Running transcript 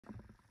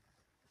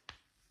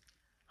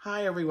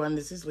Hi everyone,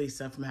 this is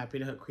Lisa from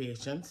Happytohook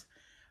Creations.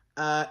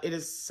 It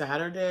is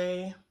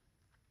Saturday,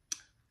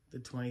 the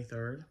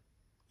 23rd.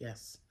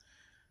 Yes,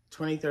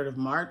 23rd of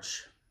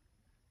March.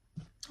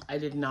 I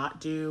did not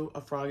do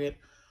a Frog It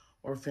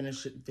or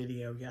Finish It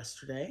video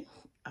yesterday.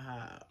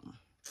 I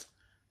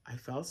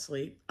fell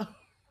asleep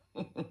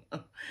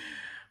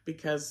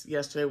because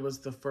yesterday was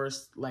the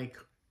first,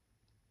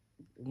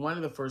 one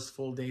of the first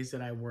full days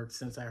that I worked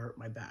since I hurt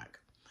my back.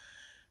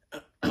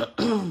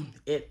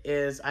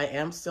 I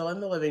am still in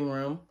the living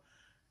room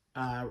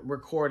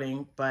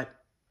recording, but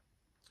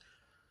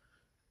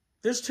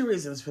there's two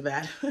reasons for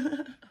that.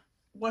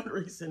 One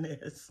reason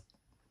is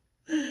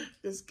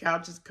this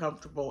couch is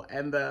comfortable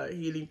and the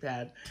heating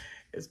pad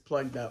is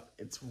plugged up.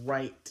 It's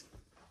right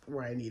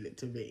where I need it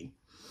to be.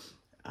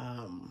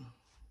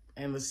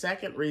 And the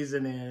second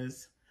reason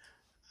is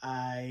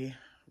I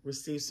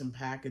received some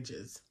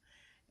packages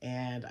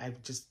and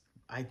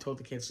I told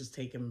the kids just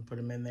take them and put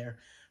them in there.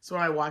 So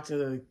when I walked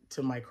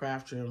to my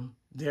craft room,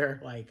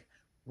 they're like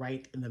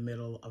right in the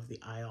middle of the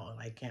aisle and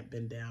I can't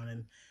bend down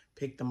and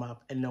pick them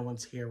up, and no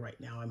one's here right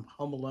now. I'm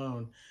home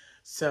alone.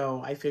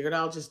 So I figured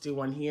I'll just do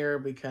one here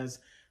because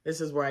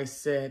this is where I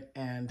sit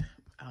and,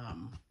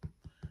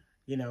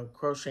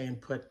 crochet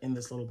and put in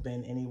this little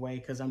bin anyway,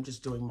 because I'm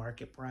just doing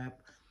market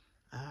prep.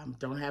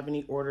 Don't have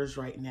any orders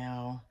right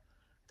now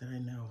that I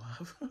know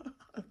of,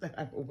 that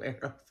I'm aware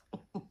of.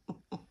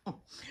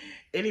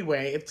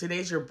 Anyway, if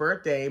today's your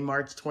birthday,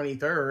 March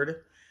 23rd,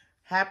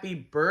 happy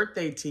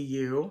birthday to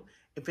you.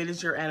 If it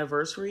is your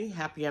anniversary,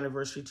 happy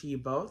anniversary to you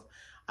both.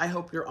 I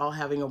hope you're all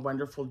having a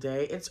wonderful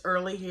day. It's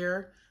early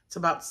here. It's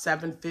about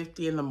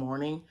 7:50 in the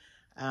morning.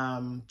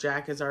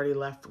 Jack has already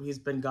left. He's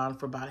been gone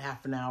for about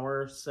half an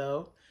hour or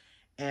so.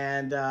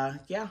 And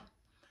yeah,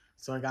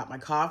 so I got my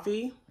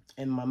coffee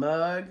in my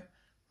mug,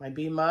 my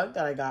bee mug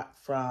that I got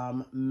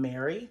from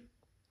Mary.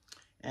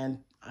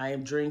 And I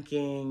am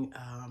drinking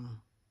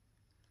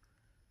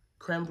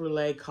creme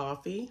brulee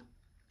coffee.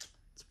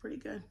 It's pretty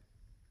good.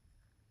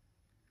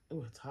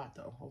 Oh, it's hot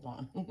though. Hold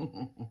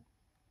on.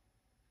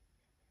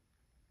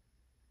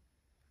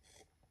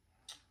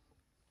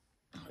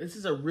 This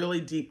is a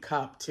really deep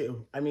cup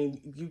too. I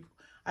mean,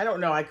 I don't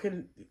know.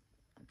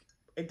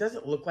 It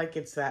doesn't look like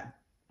it's that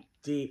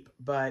deep,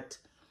 but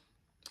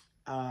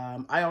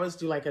I always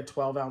do like a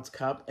 12-ounce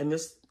cup, and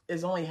this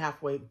is only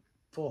halfway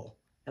full,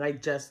 and I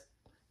just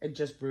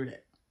brewed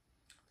it.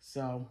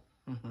 So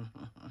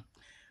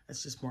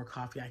that's just more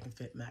coffee I can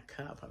fit in that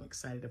cup. I'm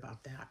excited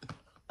about that.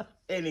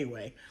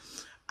 Anyway,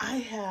 I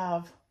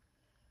have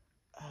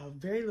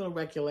very little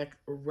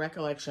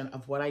recollection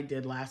of what I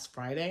did last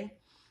Friday,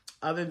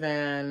 other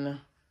than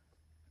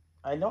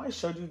I know I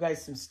showed you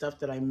guys some stuff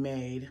that I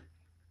made.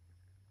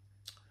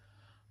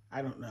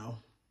 I don't know.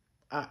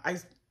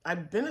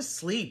 I've been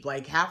asleep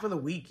like half of the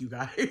week, you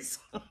guys.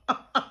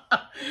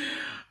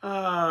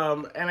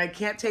 And I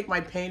can't take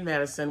my pain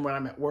medicine when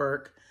I'm at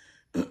work.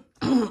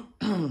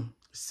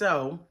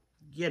 So,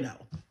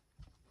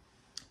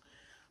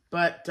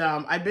 But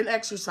I've been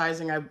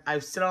exercising. I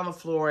sit on the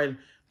floor and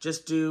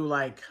just do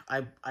I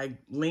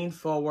lean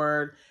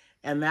forward,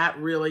 and that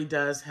really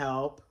does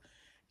help.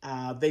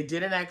 They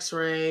did an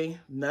x-ray.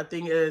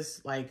 Nothing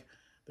is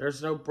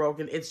there's no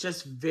broken. It's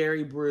just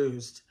very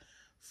bruised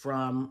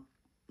from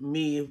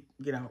me,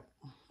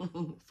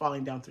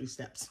 falling down 3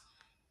 steps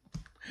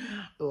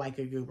like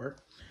a goober.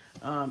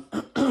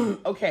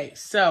 Okay,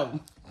 so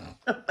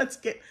let's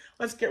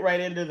get right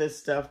into this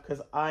stuff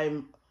because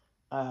I'm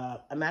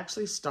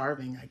actually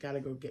starving. I gotta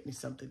go get me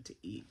something to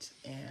eat.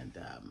 And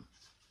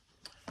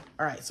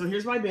all right, so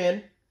here's my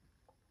bin.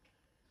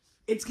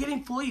 It's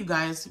getting full, you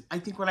guys. I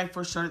think when I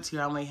first showed it to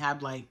you, I only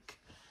had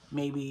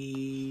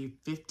maybe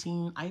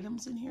 15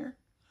 items in here.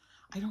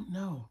 I don't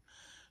know.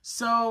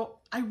 So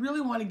I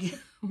really want to get,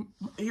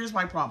 here's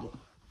my problem.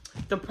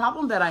 The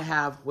problem that I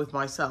have with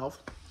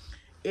myself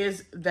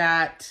is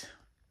that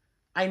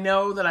I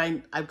know that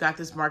I've got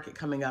this market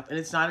coming up, and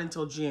it's not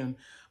until June,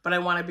 but I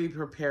want to be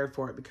prepared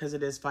for it because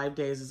it is 5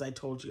 days, as I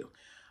told you.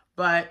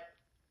 But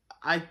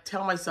I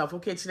tell myself,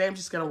 okay, today I'm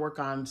just going to work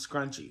on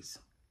scrunchies.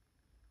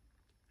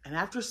 And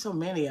after so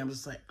many, I'm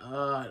just like,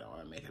 oh, I don't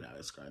want to make another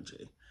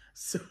scrunchie.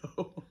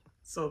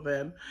 So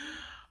then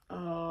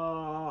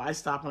I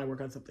stop and I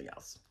work on something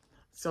else.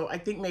 So I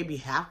think maybe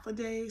half a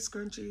day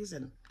scrunchies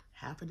and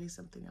half a day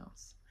something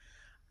else.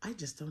 I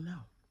just don't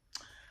know.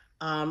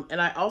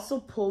 And I also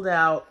pulled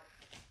out,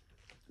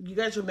 you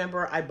guys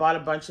remember I bought a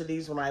bunch of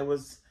these when I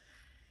was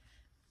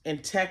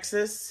in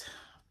Texas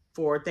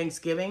for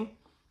Thanksgiving.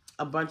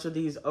 A bunch of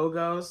these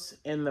Ogos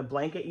in the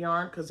blanket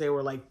yarn because they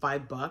were like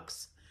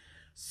 $5.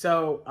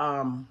 So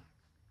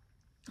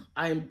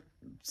I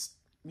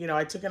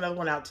took another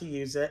one out to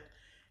use it,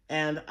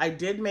 and I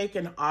did make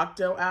an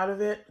octo out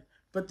of it,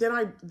 but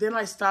then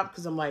I stopped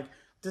because I'm like,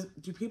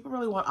 do people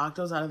really want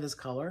octos out of this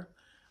color?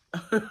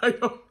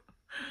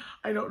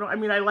 I don't know. I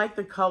mean, I like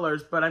the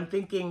colors, but I'm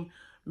thinking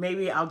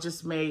maybe I'll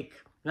just make,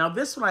 now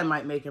this one I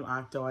might make an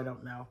octo, I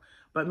don't know,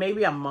 but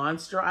maybe a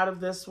monster out of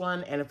this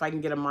one, and if I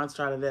can get a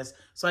monster out of this.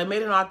 So I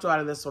made an octo out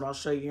of this one. I'll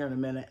show you here in a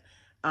minute.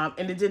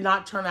 And it did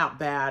not turn out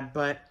bad,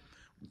 but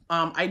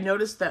I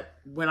noticed that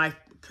when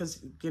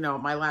because, you know,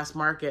 my last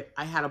market,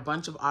 I had a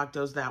bunch of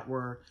octos that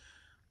were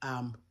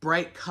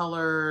bright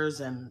colors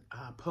and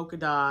polka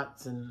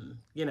dots and,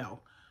 you know,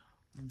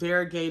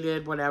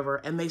 variegated, whatever,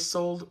 and they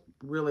sold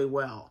really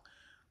well.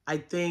 I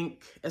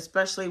think,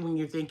 especially when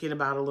you're thinking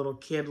about a little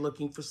kid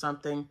looking for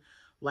something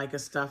like a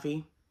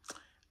stuffy,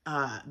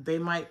 they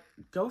might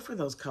go for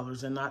those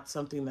colors and not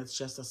something that's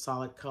just a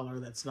solid color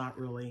that's not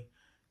really,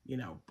 you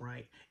know,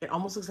 bright. It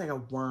almost looks like a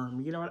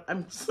worm. You know what?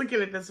 I'm just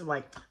looking at this and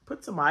like,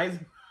 put some eyes.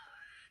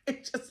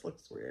 It just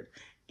looks weird.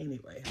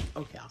 Anyway,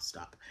 okay, I'll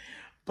stop.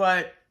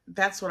 But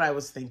that's what I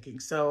was thinking.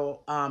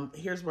 So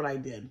here's what I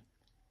did.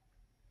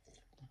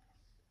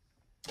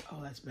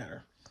 Oh, that's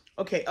better.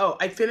 Okay, oh,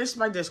 I finished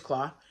my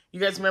dishcloth. You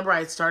guys remember I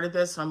had started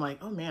this? So I'm like,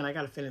 oh man, I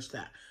got to finish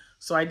that.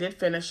 So I did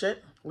finish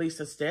it.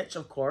 Lisa stitch,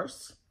 of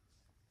course.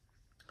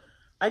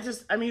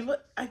 I mean,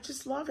 look, I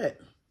just love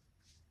it.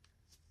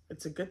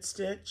 It's a good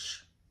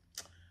stitch.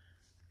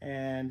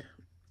 And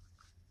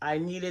I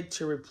needed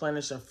to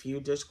replenish a few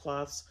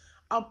dishcloths.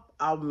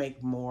 I'll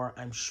make more,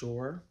 I'm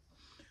sure.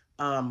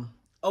 Oh,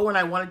 and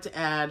I wanted to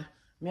add,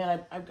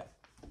 man, I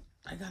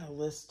got a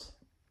list.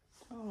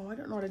 Oh, I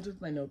don't know what to do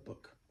with my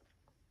notebook.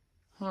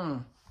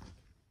 And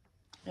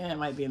it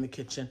might be in the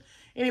kitchen.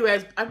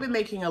 Anyways, I've been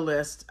making a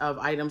list of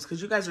items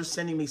because you guys are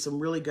sending me some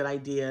really good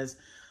ideas,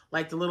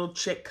 like the little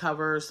chick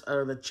covers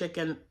or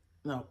the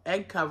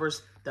egg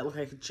covers that look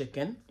like a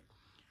chicken.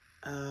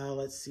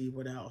 Let's see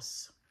what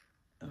else.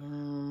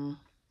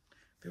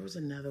 There was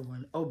another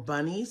one. Oh,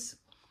 bunnies.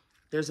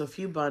 There's a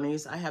few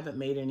bunnies. I haven't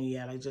made any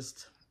yet.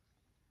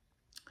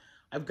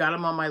 I've got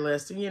them on my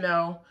list. And, you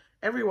know,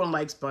 everyone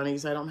likes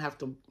bunnies. I don't have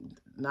to,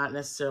 not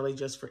necessarily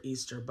just for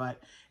Easter,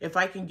 but if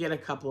I can get a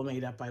couple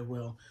made up, I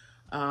will.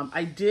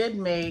 I did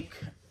make,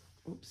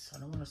 oops, I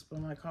don't want to spill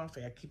my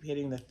coffee. I keep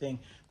hitting the thing,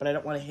 but I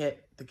don't want to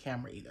hit the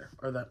camera either,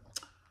 or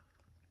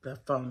the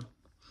phone.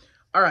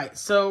 All right,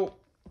 so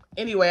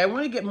anyway, I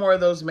want to get more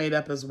of those made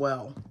up as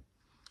well.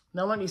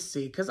 Now, let me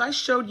see, because I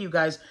showed you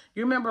guys,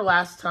 you remember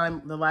last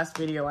time, the last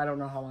video, I don't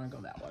know how long ago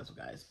that was,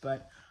 guys,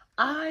 but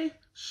I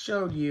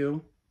showed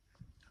you,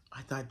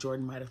 I thought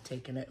Jordan might have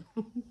taken it.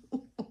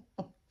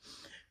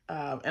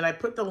 And I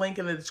put the link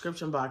in the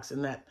description box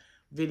in that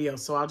video,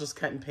 so I'll just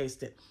cut and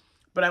paste it.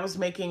 But I was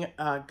making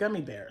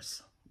gummy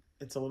bears.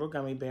 It's a little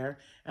gummy bear.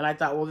 And I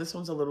thought, well, this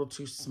one's a little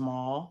too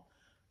small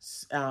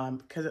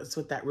because it's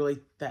with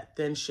that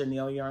thin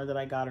chenille yarn that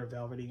I got, or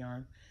velvety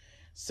yarn.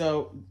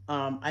 So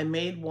I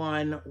made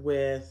one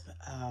with,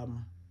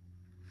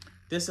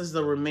 this is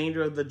the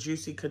remainder of the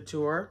Juicy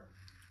Couture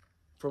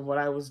from what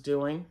I was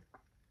doing.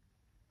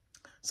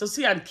 So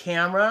see, on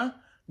camera,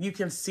 you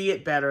can see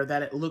it better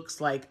that it looks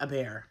like a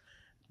bear.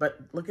 But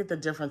look at the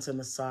difference in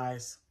the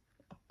size.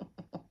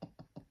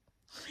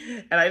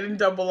 And I didn't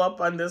double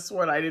up on this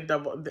one. I didn't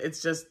double.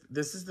 It's just,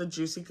 this is the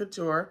Juicy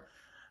Couture,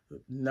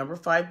 number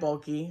 5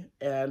 bulky,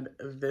 and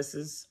this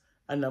is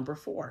a number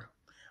 4.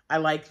 I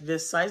like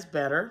this size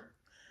better.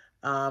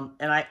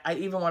 And I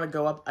even want to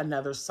go up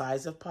another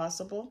size if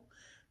possible.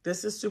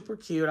 This is super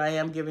cute. I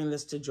am giving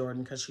this to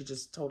Jordan because she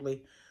just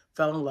totally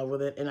fell in love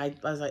with it. And I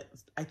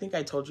think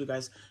I told you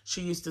guys,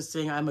 she used to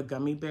sing I'm a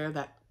Gummy Bear,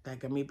 that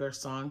Gummy Bear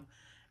song.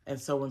 And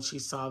so when she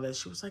saw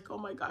this, she was like, oh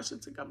my gosh,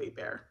 it's a gummy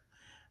bear.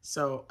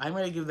 So I'm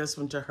going to give this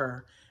one to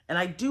her. And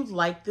I do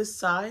like this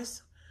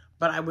size,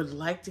 but I would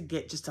like to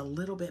get just a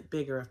little bit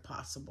bigger if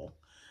possible.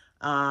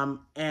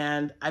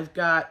 And I've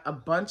got a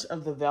bunch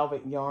of the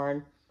velvet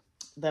yarn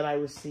that I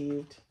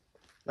received,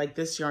 like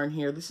this yarn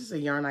here. This is a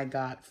yarn I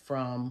got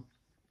from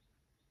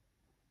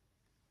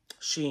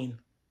Shein.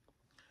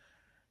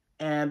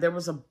 And there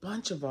was a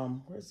bunch of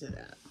them. Where's it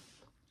at?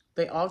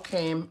 They all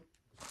came,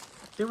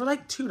 they were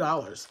like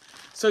 $2.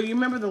 So you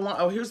remember the long,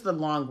 oh, here's the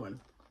long one.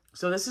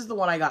 So this is the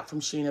one I got from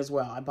Shein as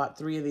well. I bought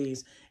 3 of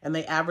these, and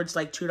they averaged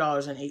like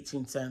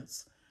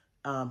 $2.18.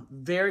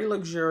 Very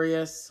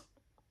luxurious,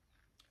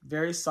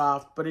 very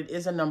soft, but it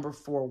is a number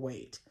 4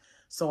 weight.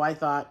 So I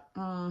thought,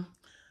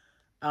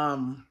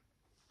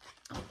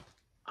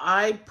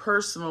 I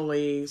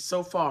personally,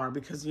 so far,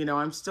 because, you know,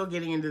 I'm still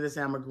getting into this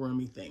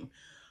amigurumi thing,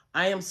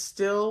 I am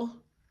still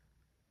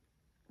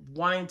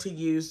wanting to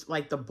use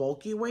like the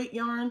bulky weight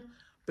yarn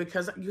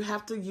because you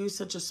have to use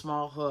such a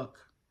small hook.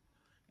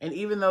 And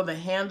even though the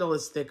handle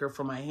is thicker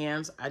for my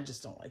hands, I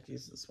just don't like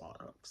using smaller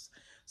hooks.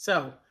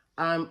 So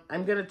I'm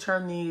going to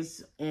turn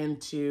these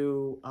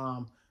into,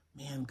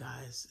 man,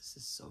 guys, this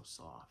is so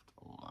soft.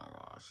 Oh my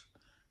gosh.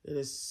 It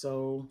is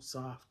so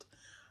soft.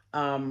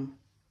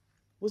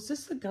 Was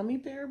this the gummy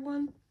bear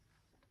one?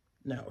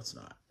 No, it's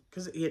not.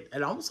 Because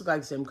it almost looked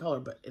like the same color,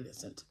 but it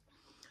isn't.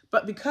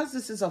 But because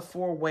this is a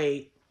 4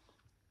 weight,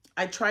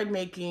 I tried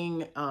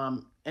making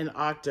an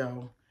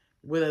octo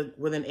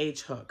with an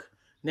H hook.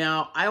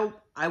 Now,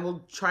 I will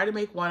try to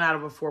make one out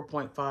of a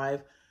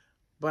 4.5,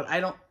 but I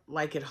don't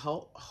like it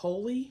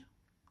wholly.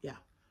 Yeah,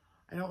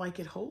 I don't like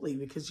it wholly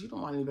because you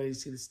don't want anybody to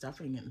see the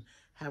stuffing and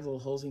have little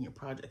holes in your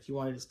project. You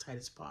want it as tight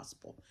as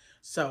possible.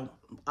 So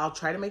I'll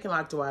try to make an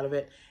octo out of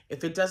it.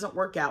 If it doesn't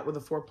work out with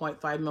a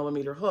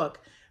 4.5mm hook,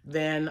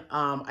 then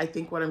I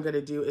think what I'm going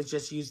to do is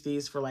just use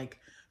these for like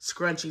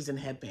scrunchies and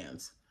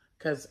headbands.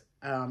 Because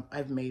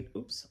I've made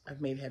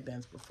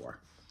headbands before.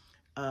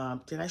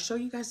 Did I show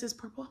you guys this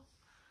purple?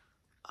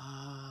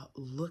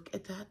 Look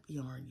at that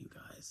yarn, you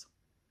guys.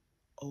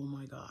 Oh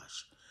my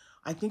gosh.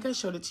 I think I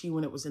showed it to you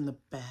when it was in the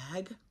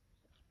bag,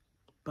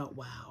 but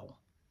wow.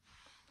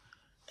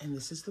 And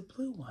this is the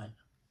blue one.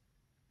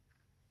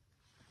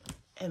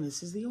 And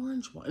this is the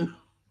orange one.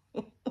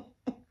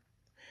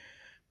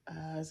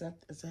 Is that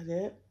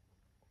it?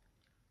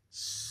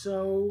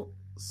 So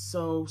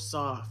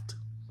soft.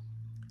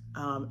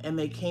 And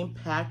they came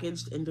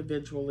packaged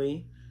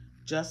individually,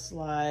 just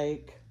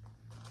like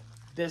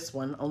this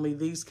one, only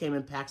these came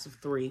in packs of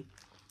 3.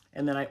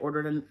 And then I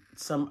ordered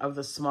some of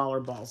the smaller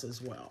balls as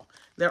well.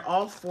 They're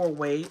all 4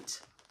 weight.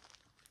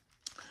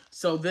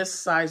 So this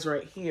size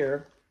right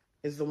here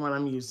is the one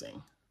I'm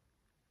using.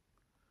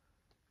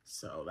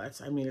 So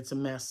that's, I mean, it's a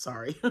mess,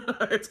 sorry.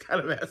 It's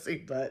kind of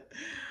messy, but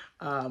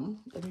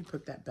let me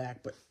put that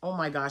back. But oh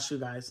my gosh, you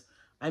guys.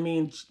 I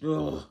mean,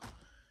 ugh,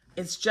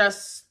 it's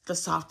just the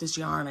softest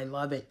yarn. I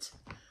love it.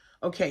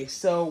 Okay,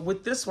 so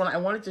with this one, I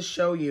wanted to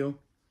show you,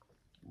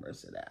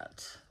 where's it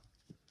at?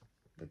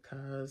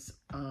 Because,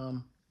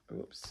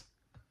 oops,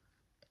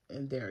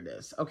 and there it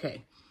is.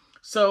 Okay,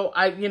 so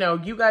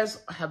you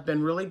guys have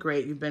been really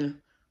great.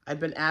 I've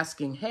been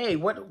asking, hey,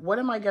 what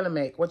am I gonna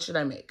make? What should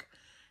I make?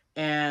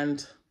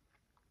 And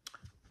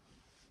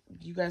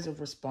you guys have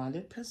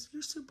responded because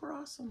you're super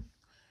awesome,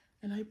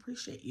 and I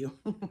appreciate you.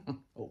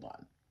 Hold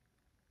on.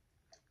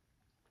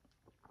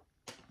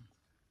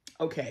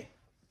 Okay.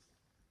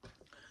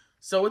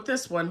 So with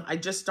this one, I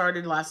just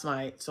started last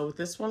night. So with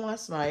this one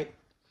last night,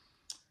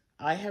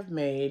 I have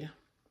made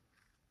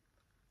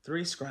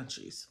 3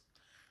 scrunchies.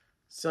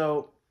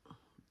 So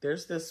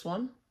there's this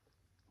one.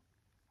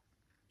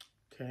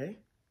 Okay.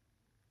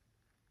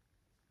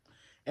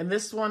 And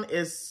this one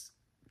is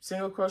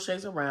single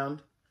crochets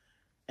around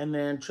and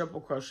then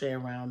triple crochet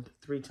around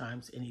 3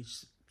 times in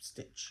each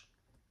stitch.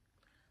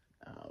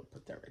 I'll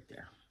put that right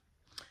there.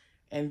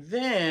 And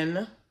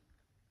then,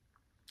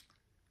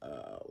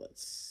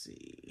 let's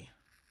see.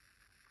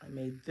 I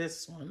made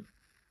this one.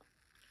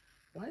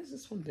 Why is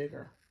this one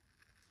bigger?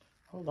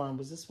 Hold on,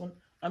 was this one?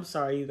 I'm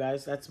sorry, you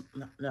guys.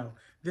 No.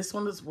 This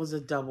one was a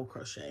double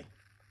crochet.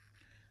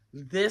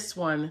 This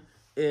one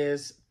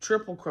is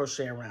triple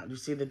crochet around. You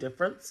see the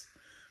difference?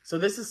 So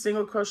this is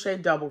single crochet,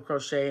 double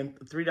crochet, and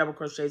 3 double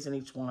crochets in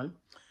each one.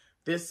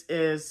 This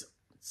is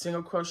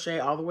single crochet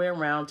all the way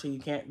around till you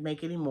can't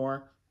make any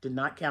more. Did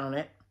not count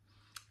it.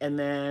 And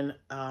then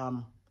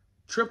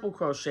triple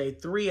crochet,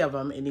 3 of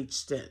them in each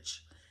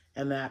stitch.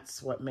 And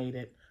that's what made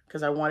it,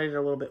 because I wanted it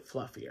a little bit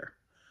fluffier.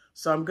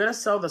 So I'm going to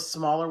sell the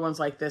smaller ones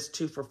like this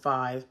 2 for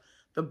 $5.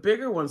 The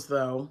bigger ones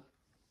though,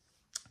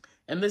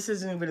 and this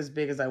isn't even as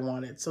big as I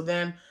wanted. So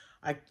then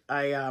I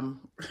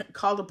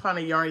called upon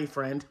a yarny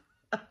friend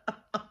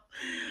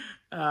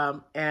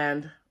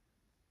and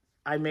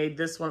I made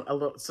this one a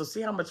little, so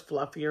see how much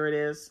fluffier it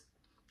is?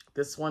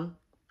 This one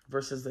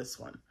versus this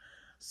one.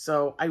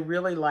 So I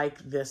really like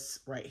this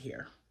right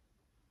here.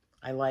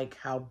 I like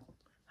how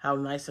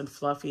nice and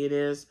fluffy it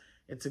is.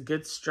 It's a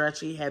good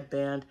stretchy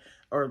headband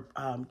or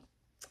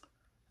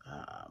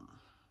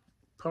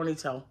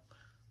ponytail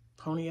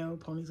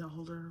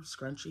holder,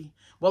 scrunchie.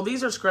 Well,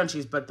 these are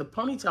scrunchies, but the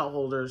ponytail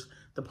holders,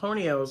 the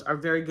ponios are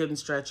very good and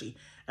stretchy.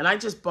 And I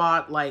just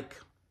bought like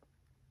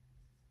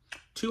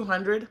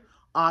 200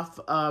 off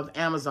of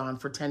Amazon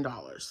for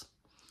 $10.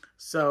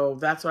 So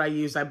that's what I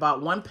used. I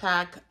bought 1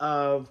 pack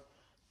of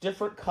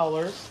different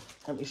colors.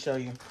 Let me show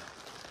you.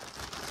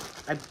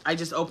 I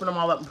just opened them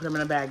all up and put them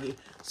in a baggie.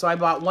 So I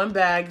bought 1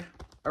 pack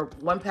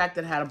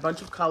that had a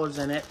bunch of colors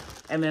in it,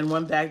 and then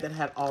 1 bag that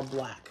had all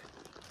black.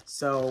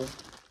 So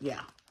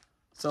yeah.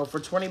 So for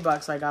 20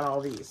 bucks, I got all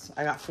these.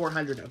 I got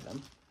 400 of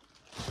them.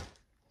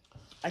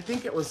 I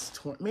think it was,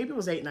 maybe it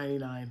was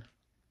 $8.99.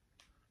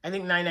 I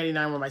think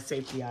 $9.99 were my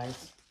safety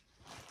eyes,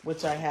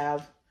 which I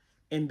have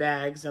in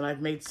bags, and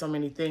I've made so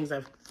many things.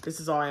 This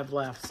is all I have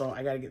left, so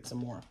I got to get some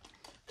more,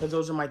 because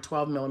those are my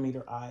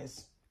 12mm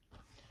eyes.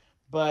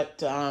 But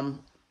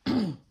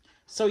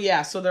so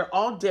yeah, so they're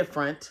all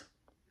different.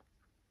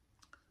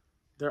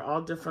 They're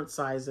all different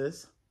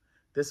sizes.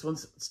 This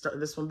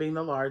one being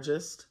the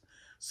largest.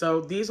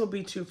 So these will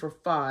be 2 for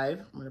 $5.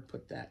 I'm going to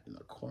put that in the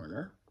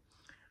corner.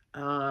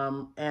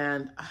 And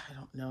I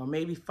don't know,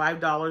 maybe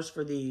 $5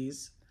 for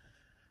these.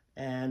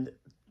 And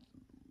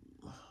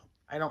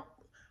I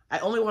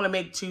only want to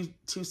make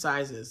two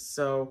sizes.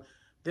 So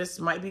this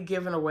might be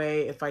given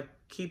away. If I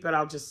keep it,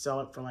 I'll just sell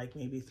it for like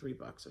maybe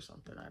 $3 or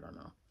something. I don't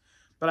know.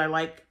 But I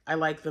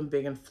like them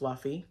big and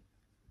fluffy,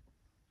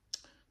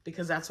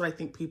 because that's what I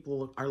think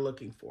people are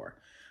looking for.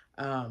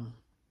 And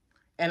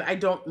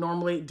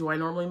do I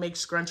normally make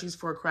scrunchies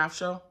for a craft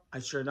show? I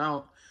sure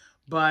don't.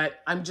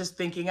 But I'm just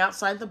thinking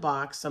outside the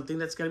box, something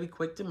that's going to be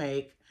quick to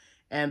make.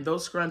 And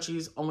those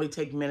scrunchies only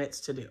take minutes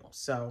to do.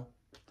 So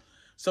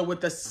So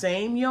with the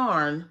same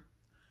yarn,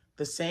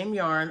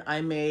 I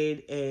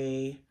made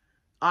a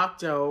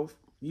octo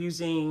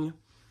using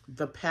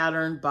the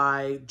pattern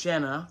by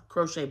Jenna,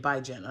 Crochet by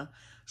Jenna.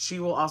 She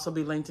will also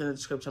be linked in the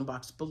description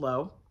box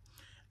below.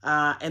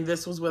 And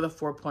this was with a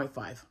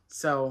 4.5.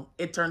 So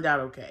it turned out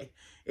okay.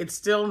 It's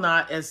still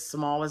not as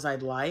small as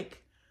I'd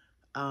like.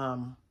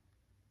 You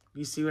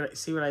see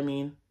what I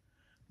mean?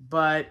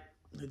 But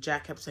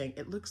Jack kept saying,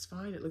 it looks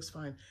fine, it looks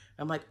fine. And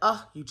I'm like,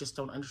 oh, you just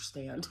don't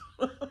understand.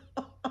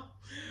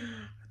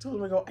 I told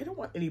him, I go, I don't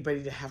want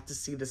anybody to have to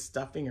see the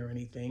stuffing or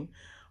anything.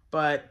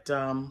 But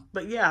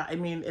yeah, I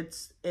mean,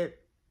 it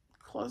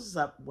closes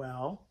up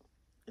well.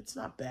 It's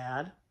not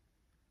bad.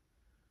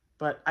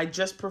 But I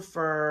just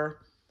prefer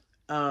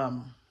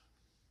the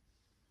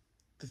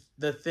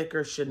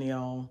thicker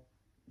chenille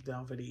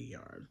velvety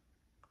yarn.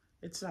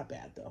 It's not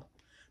bad though.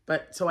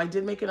 But so I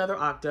did make another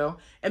octo,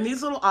 and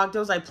these little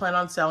octos I plan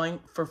on selling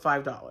for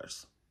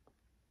 $5.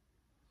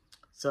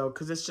 So,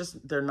 because it's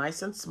just, they're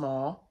nice and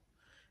small.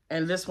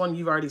 And this one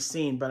you've already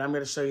seen, but I'm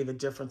going to show you the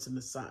difference in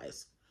the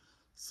size.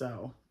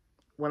 So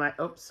when I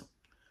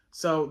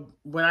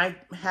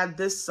had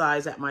this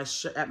size at my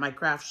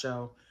craft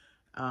show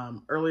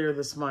earlier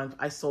this month,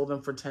 I sold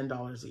them for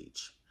 $10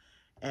 each.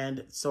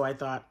 And so I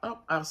thought, oh,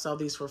 I'll sell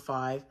these for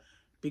 $5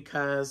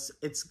 because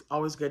it's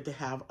always good to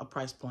have a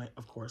price point,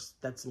 of course,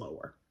 that's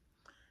lower.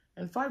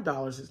 And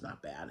 $5 is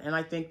not bad. And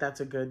I think that's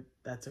a good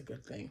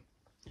thing.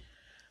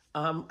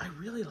 I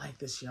really like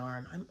this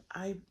yarn.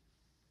 I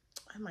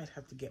might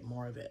have to get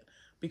more of it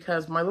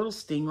because my little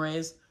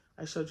stingrays,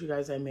 I showed you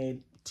guys I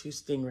made 2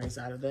 stingrays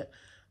out of it.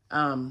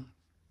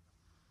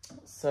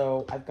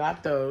 So I've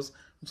got those.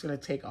 I'm just going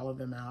to take all of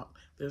them out.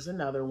 There's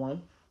another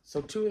one.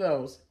 So 2 of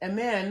those. And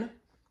then,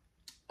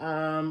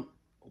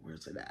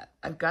 where's it at?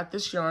 I've got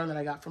this yarn that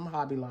I got from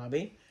Hobby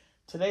Lobby.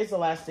 Today's the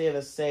last day of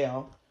the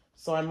sale.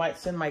 So I might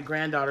send my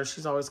granddaughter.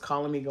 She's always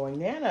calling me going,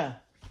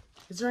 Nana,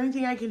 is there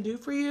anything I can do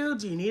for you?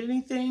 Do you need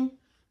anything?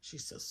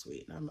 She's so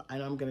sweet. And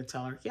I'm going to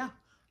tell her, yeah,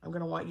 I'm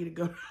going to want you to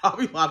go to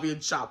Hobby Lobby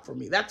and shop for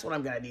me. That's what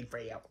I'm going to need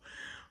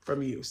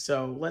from you.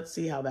 So let's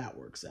see how that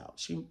works out.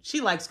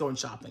 She likes going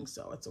shopping,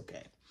 so it's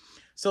okay.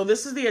 So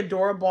this is the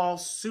Adorable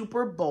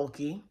Super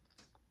Bulky.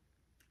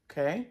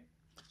 Okay.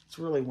 It's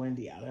really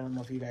windy out. I don't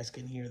know if you guys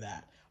can hear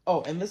that.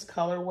 Oh, and this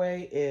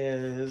colorway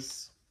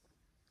is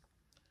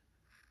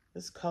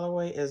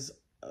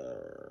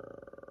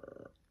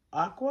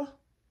aqua.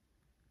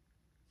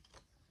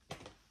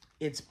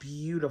 It's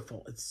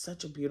beautiful. It's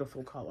such a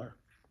beautiful color.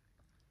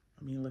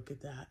 I mean, look at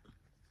that.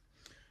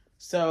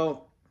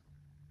 So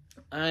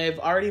I've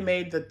already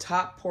made the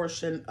top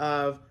portion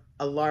of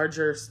a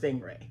larger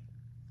stingray.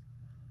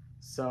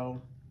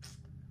 So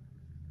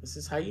this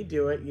is how you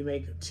do it. You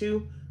make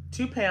two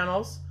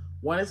panels.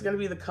 One is going to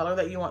be the color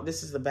that you want.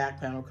 This is the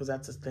back panel because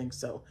that's a thing.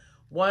 So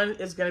one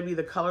is going to be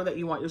the color that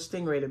you want your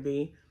stingray to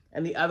be,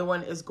 and the other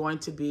one is going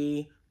to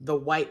be the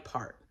white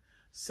part.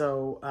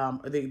 So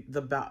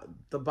the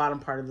bottom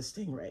part of the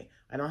stingray.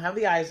 I don't have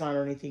the eyes on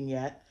or anything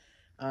yet.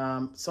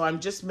 So I'm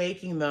just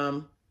making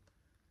them.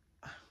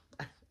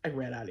 I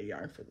ran out of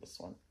yarn for this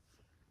one.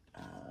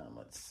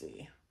 Let's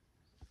see.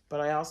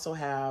 But I also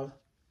have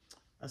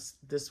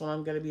this one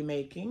I'm going to be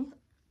making.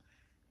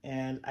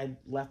 And I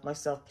left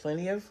myself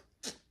plenty of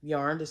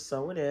yarn to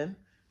sew it in.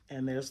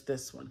 And there's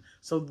this one.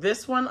 So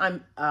this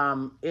one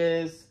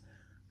is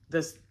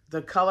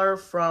the color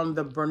from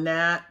the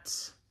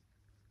Bernat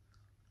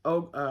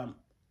Ogo,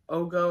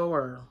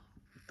 or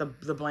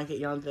the blanket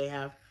yarn they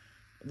have,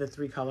 the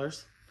 3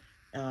 colors.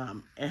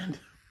 And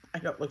I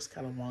know it looks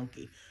kind of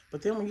wonky,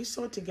 but then when you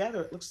sew it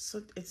together, it's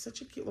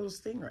such a cute little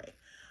stingray.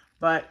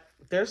 But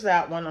there's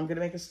that one. I'm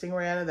gonna make a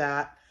stingray out of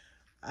that.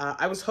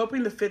 I was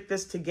hoping to fit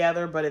this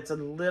together, but it's a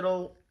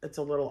little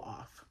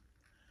off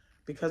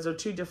because they're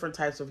 2 different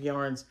types of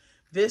yarns.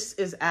 This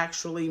is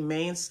actually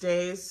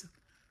Mainstays.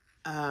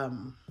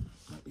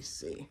 Let me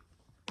see.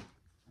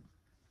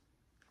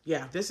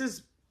 Yeah, this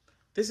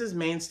is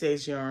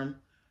Mainstays yarn.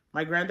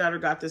 My granddaughter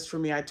got this for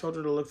me. I told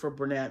her to look for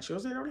Bernat. She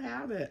goes, I don't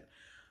have it.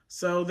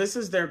 So this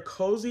is their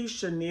Cozy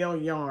Chenille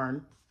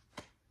yarn.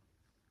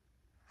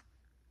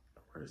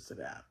 Where's it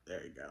at?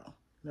 There you go.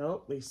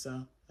 Nope,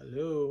 Lisa.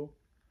 Hello.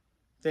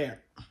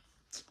 There.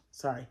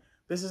 Sorry.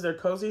 This is their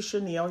Cozy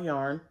Chenille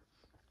yarn.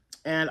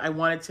 And I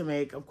wanted to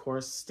make, of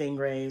course,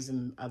 stingrays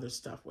and other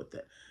stuff with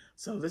it.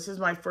 So this is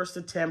my first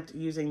attempt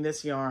using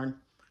this yarn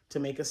to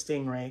make a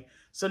stingray.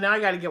 So now I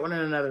got to get one in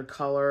another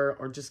color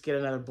or just get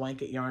another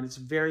blanket yarn. It's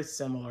very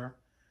similar.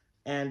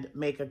 And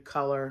make a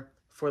color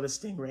for the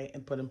stingray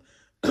and put them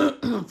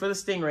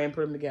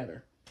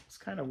together. It's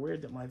kind of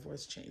weird that my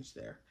voice changed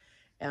there.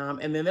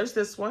 And then there's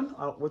this one,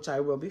 which I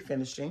will be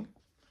finishing.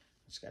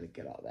 Just got to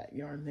get all that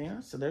yarn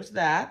there. So there's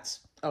that.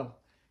 Oh,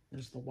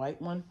 there's the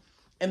white one.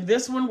 And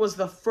this one was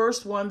the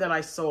first one that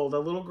I sold. A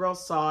little girl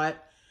saw it.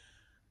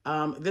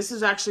 This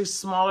is actually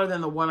smaller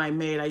than the one I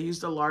made. I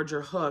used a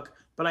larger hook,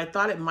 but I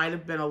thought it might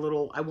have been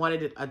I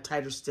wanted it a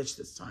tighter stitch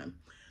this time.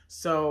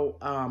 So,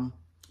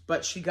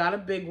 but she got a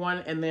big one,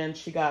 and then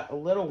she got a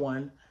little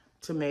one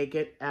to make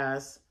it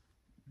as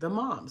the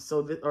mom,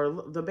 so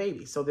or the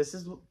baby. So this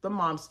is the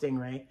mom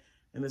stingray,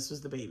 and this was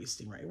the baby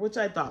stingray, which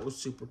I thought was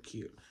super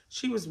cute.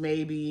 She was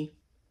maybe,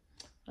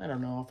 I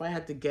don't know, if I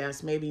had to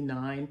guess, maybe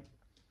 9.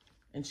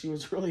 And she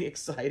was really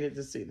excited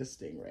to see the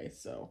stingray.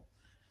 So,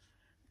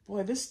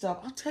 boy, this stuff,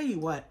 I'll tell you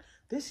what,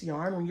 this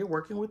yarn, when you're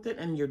working with it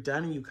and you're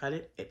done and you cut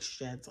it, it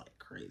sheds like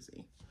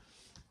crazy.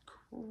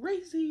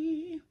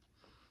 Crazy.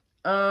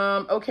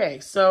 Okay,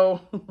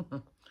 so,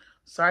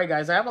 sorry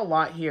guys, I have a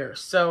lot here.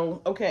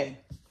 So, okay.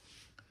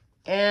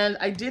 And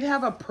I did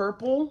have a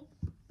purple.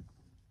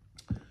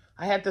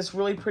 I had this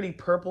really pretty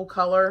purple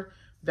color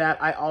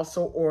that I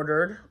also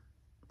ordered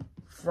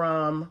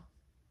from,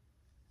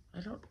 I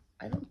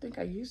don't think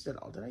I used it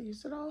all. Did I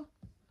use it all?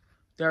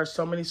 There are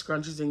so many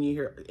scrunchies in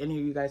here,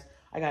 you guys.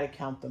 I got to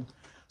count them.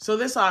 So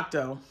this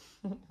Octo,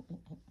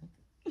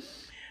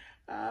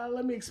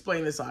 let me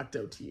explain this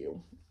Octo to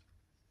you.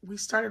 We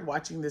started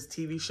watching this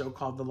TV show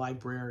called The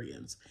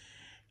Librarians.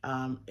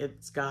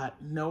 It's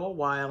got Noah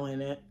Weil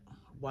in it,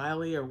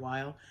 Wiley or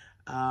Weil,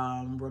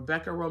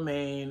 Rebecca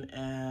Romaine,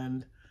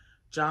 and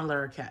John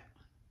Larroquette.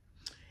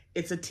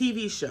 It's a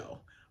TV show,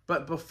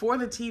 but before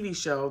the TV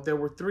show, there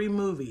were 3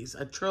 movies,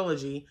 a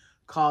trilogy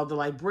called The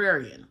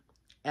Librarian,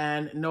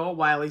 and Noah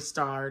Wiley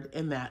starred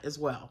in that as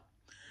well.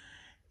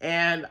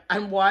 And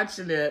I'm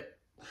watching it.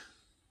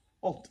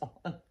 Hold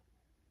on.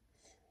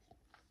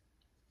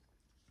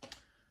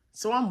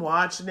 So I'm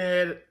watching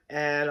it,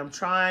 and I'm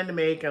trying to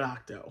make an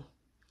Octo.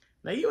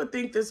 Now, you would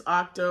think this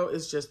Octo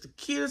is just the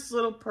cutest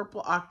little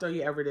purple Octo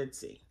you ever did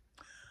see.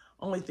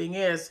 Only thing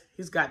is,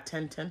 he's got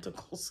 10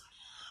 tentacles.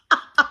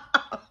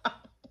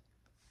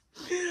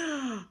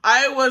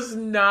 I was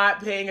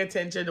not paying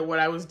attention to what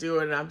I was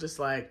doing, and I'm just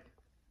like,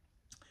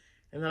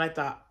 and then I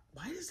thought,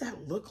 why does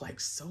that look like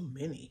so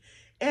many?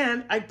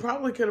 And I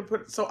probably could have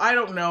put, so I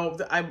don't know,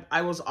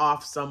 I was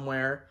off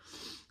somewhere.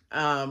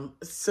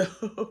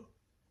 So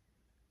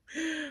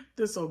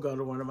this will go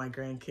to one of my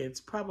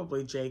grandkids,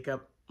 probably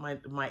Jacob, my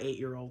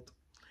 8-year-old.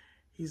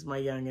 He's my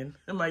youngin',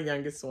 my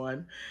youngest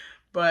one.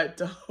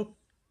 But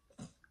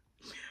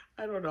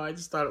I don't know, I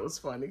just thought it was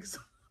funny because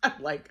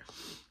I'm like,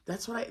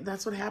 that's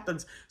what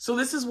happens. So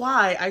this is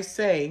why I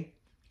say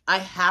I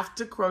have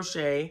to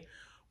crochet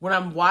when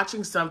I'm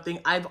watching something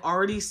I've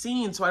already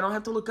seen, so I don't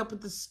have to look up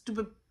at the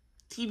stupid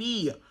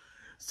TV.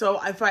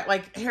 So if I,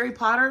 like Harry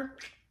Potter,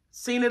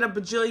 seen it a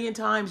bajillion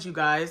times, you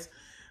guys.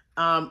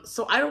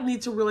 So I don't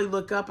need to really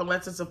look up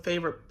unless it's a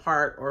favorite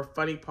part or a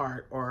funny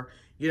part or,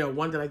 you know,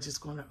 one that I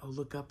just want to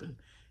look up and,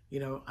 you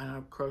know,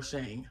 I'm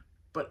crocheting.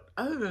 But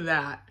other than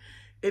that,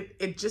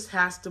 it just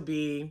has to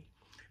be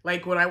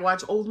like when I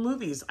watch old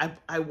movies.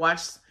 I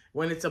watch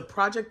when it's a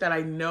project that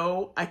I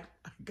know I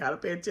gotta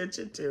pay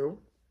attention to.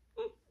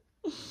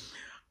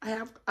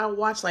 I'll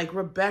watch like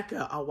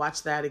Rebecca. I'll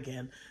watch that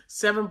again.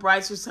 7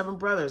 Brides for 7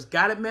 Brothers.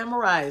 Got it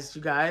memorized,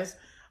 you guys.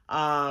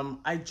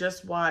 I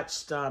just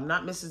watched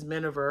not Mrs.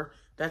 Miniver.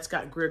 That's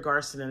got Greer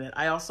Garson in it.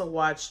 I also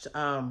watched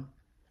I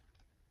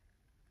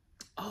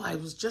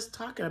was just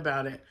talking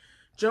about it.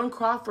 Joan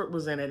Crawford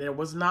was in it, and it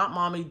was not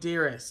Mommy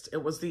Dearest.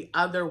 It was the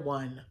other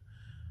one.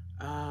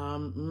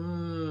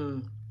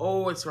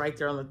 Oh, it's right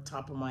there on the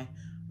top of my,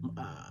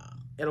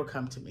 it'll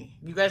come to me.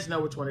 You guys know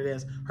which one it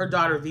is. Her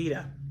daughter,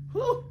 Vida.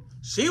 Whew,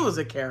 she was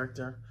a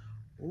character.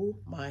 Oh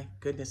my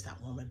goodness,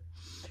 that woman.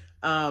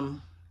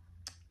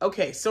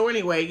 Okay, so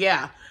anyway,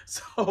 yeah.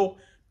 So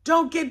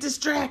don't get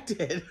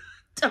distracted.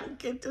 Don't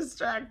get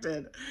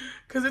distracted.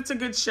 Because it's a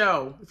good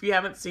show. If you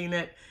haven't seen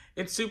it,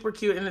 it's super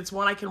cute. And it's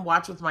one I can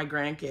watch with my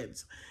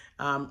grandkids.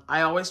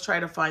 I always try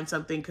to find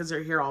something because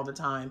they're here all the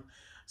time.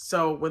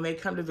 So when they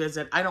come to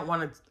visit, I don't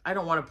want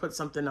to put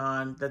something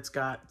on that's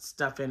got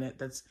stuff in it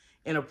that's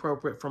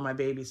inappropriate for my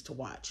babies to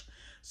watch.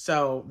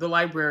 So The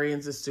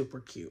Librarians is super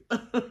cute.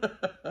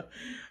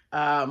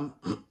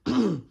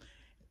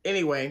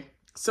 Anyway,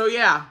 so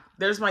yeah,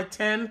 there's my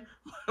 10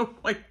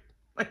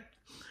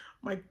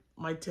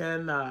 my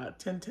 10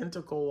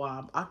 tentacle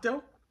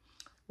Octo,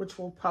 which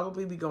will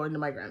probably be going to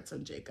my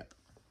grandson Jacob.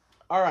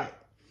 All right,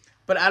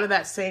 but out of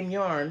that same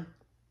yarn,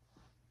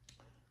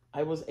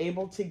 I was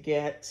able to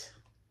get,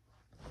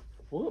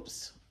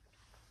 whoops.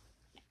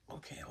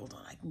 Okay, hold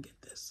on, I can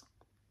get this.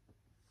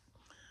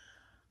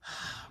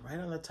 Right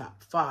on the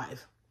top,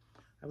 5.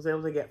 I was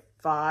able to get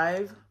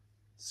 5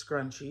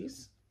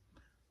 scrunchies.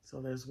 So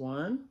there's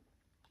 1,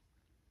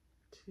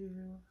 2,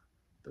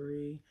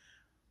 3,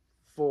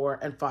 4,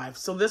 and 5.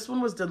 So this one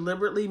was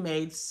deliberately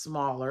made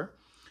smaller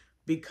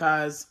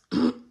because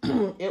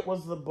it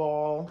was the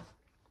ball.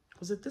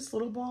 Was it this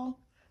little ball?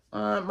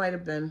 It might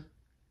have been.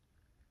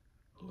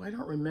 Oh, I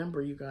don't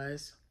remember, you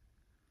guys.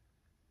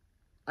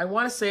 I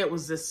want to say it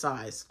was this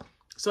size.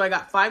 So I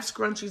got 5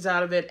 scrunchies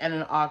out of it and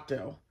an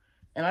Octo.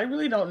 And I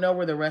really don't know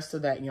where the rest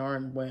of that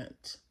yarn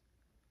went.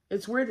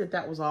 It's weird that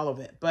that was all of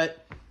it.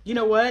 But you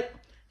know what?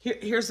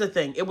 Here's the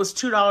thing. It was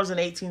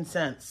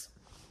 $2.18.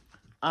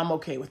 I'm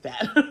okay with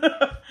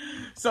that.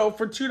 So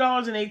for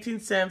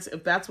 $2.18,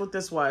 if that's what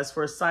this was,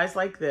 for a size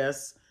like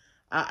this,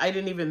 I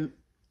didn't even,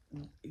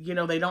 you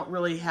know, they don't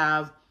really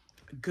have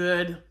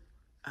good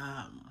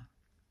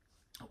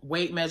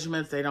Weight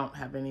measurements, they don't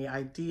have any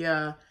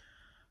idea.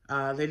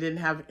 They didn't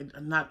have,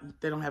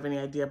 they don't have any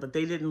idea, but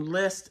they didn't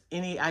list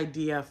any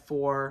idea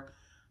for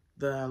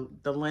the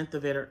length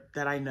of it, or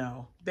that I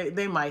know.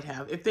 They might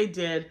have. If they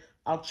did,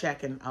 I'll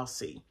check and I'll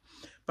see.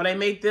 But I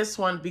made this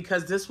one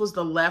because this was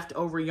the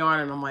leftover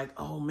yarn, and I'm like,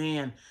 oh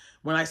man.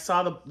 When I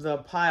saw the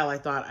pile, I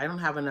thought, I don't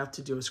have enough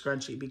to do a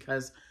scrunchie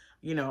because,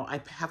 you know, I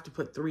have to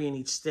put 3 in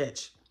each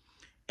stitch.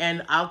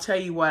 And I'll tell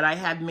you what, I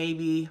had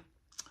maybe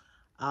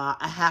a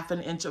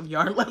 1/2 inch of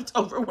yarn left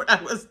over when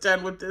I was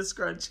done with this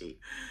scrunchie.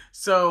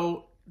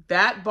 So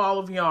that ball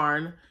of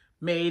yarn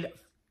made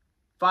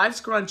 5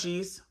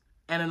 scrunchies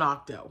and an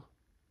octo.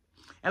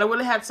 And I would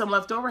have had some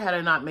left over had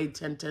I not made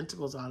 10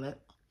 tentacles on it,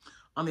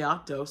 on the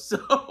octo.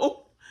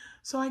 So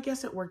I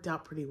guess it worked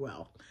out pretty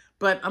well.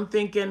 But I'm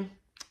thinking,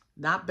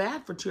 not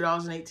bad for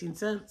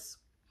 $2.18.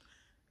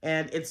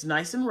 And it's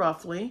nice and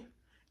ruffly.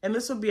 And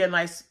this would be a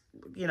nice,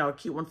 you know, a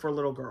cute one for a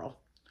little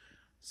girl.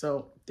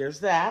 So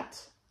there's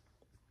that.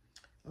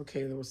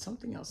 Okay, there was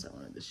something else I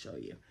wanted to show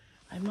you.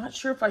 I'm not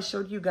sure if I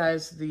showed you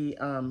guys the,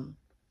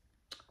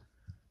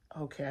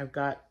 okay, I've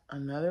got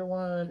another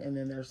one, and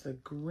then there's the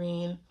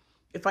green.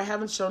 If I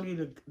haven't shown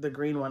you the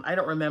green one, I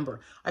don't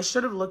remember. I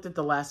should have looked at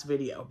the last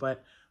video,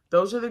 but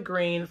those are the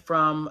green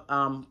from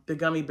the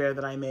gummy bear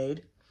that I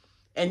made.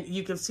 And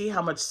you can see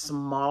how much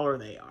smaller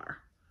they are.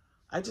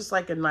 I just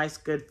like a nice,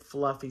 good,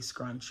 fluffy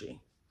scrunchie.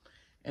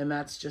 And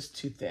that's just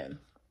too thin.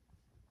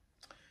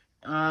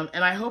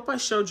 And I hope I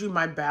showed you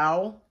my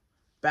bow.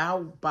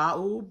 I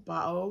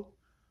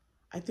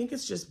think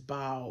it's just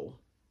bow.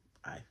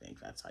 I think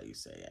that's how you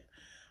say it.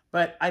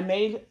 But I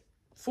made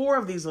 4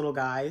 of these little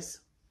guys.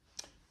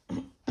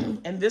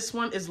 And this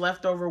one is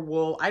leftover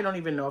wool. I don't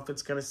even know if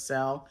it's going to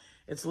sell.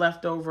 It's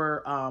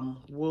leftover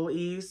wool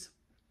ease.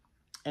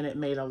 And it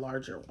made a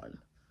larger one.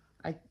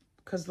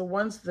 Because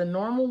the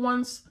normal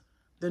ones,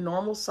 the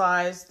normal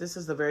size, this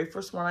is the very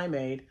first one I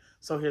made.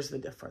 So here's the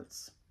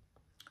difference.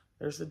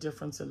 There's the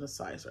difference in the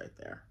size right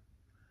there.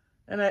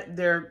 And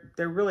they're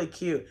really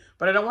cute.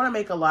 But I don't want to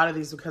make a lot of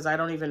these because I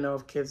don't even know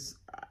if kids,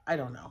 I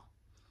don't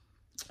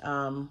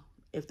know.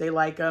 If they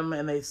like them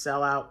and they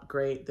sell out,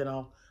 great. Then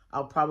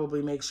I'll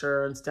probably make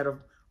sure instead of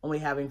only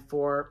having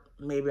 4,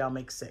 maybe I'll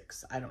make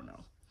 6. I don't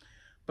know.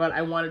 But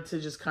I wanted to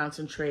just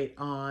concentrate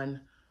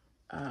on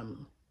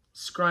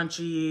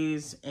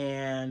scrunchies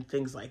and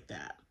things like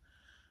that.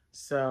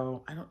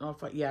 So I don't know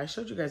if I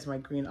showed you guys my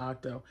green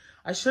octo.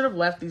 I should have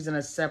left these in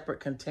a separate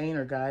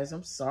container, guys.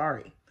 I'm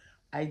sorry.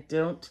 I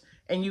don't.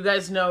 And you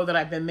guys know that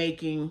I've been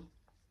making,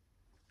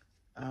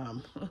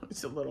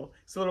 it's a little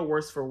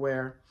worse for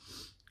wear.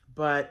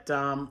 But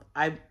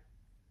I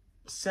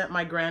sent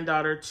my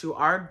granddaughter to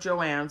our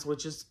Joann's,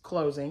 which is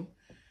closing.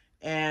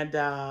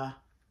 And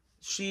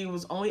she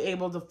was only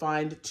able to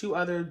find 2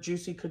 other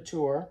Juicy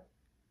Couture,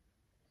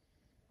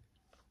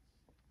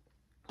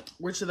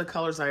 which are the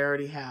colors I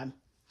already had.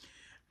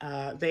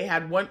 They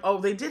had one,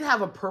 they did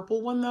have a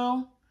purple one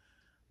though,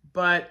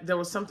 but there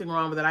was something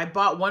wrong with it. I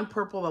bought one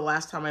purple the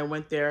last time I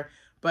went there,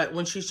 but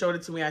when she showed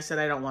it to me, I said,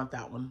 I don't want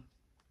that one.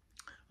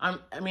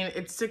 I mean,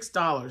 it's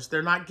 $6.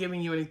 They're not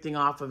giving you anything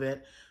off of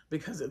it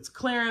because it's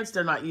clearance.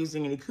 They're not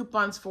using any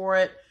coupons for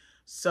it.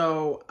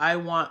 So I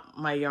want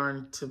my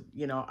yarn to,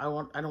 you know, I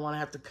don't want to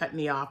have to cut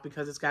any off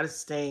because it's got a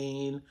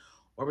stain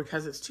or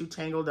because it's too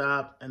tangled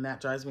up, and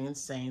that drives me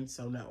insane.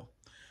 So no.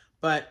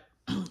 But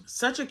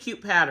such a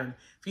cute pattern.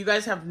 If you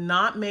guys have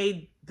not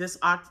made this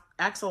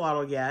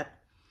axolotl yet,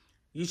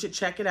 you should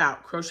check it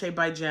out. Crochet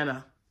by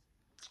Jenna.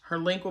 Her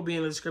link will be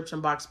in the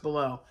description box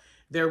below.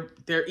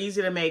 They're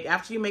easy to make.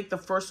 After you make the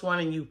first one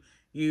and you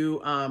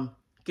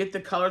get the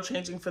color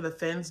changing for the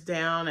fins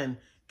down and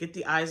get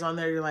the eyes on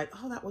there, you're like,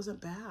 oh, that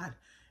wasn't bad.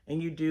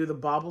 And you do the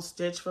bobble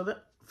stitch for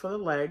the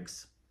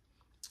legs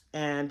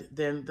and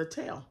then the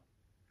tail.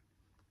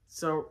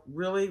 So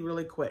really,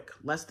 really quick.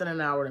 Less than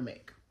an hour to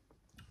make.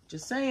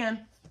 Just saying.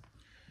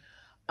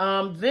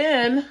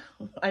 Then,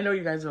 I know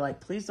you guys are like,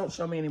 please don't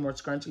show me any more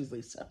scrunchies,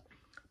 Lisa.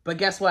 But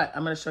guess what?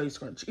 I'm going to show you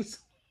scrunchies.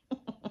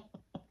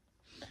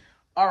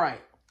 All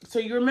right. So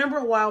you remember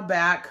a while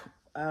back,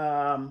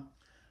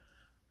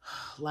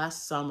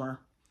 last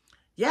summer.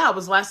 Yeah, it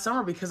was last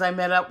summer because I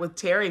met up with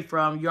Terry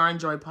from Yarn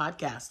Joy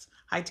Podcast.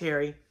 Hi,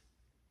 Terry.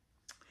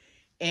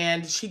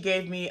 And she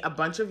gave me a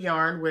bunch of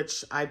yarn,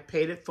 which I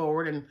paid it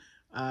forward and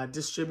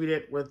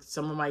distributed it with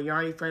some of my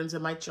yarny friends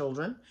and my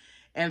children.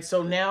 And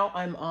so now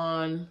I'm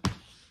on,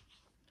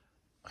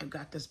 I've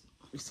got this,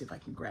 let me see if I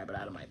can grab it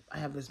out of I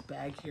have this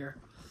bag here.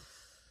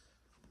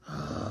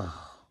 Well,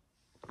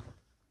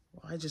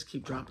 I just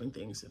keep dropping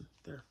things and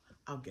there,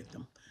 I'll get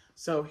them.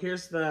 So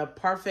here's the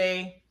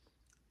Parfait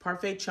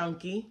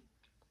Chunky.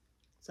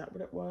 Is that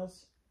what it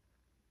was?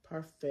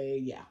 Parfait,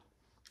 yeah.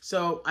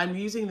 So I'm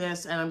using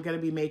this and I'm going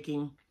to be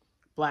making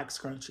black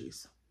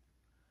scrunchies.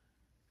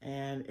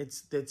 And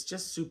it's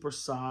just super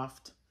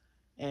soft.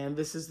 And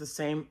this is the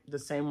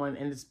same one,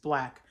 and it's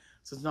black.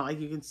 So it's not like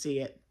you can see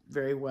it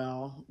very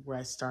well where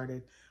I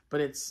started.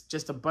 But it's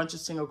just a bunch of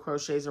single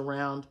crochets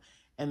around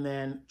and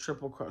then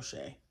triple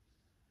crochet.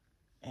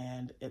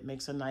 And it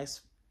makes a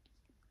nice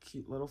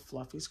cute little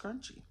fluffy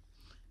scrunchie.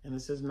 And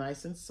this is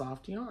nice and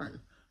soft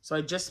yarn. So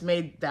I just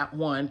made that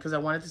one because I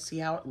wanted to see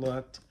how it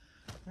looked.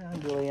 I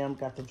really am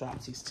got the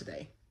dropsies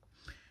today.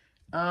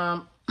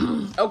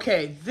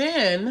 Okay,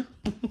 then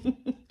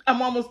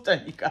I'm almost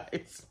done, you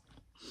guys.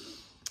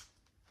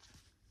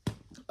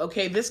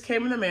 Okay, this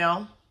came in the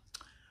mail.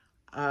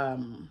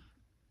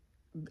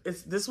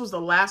 This was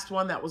the last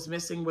one that was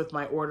missing with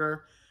my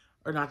order,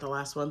 or not the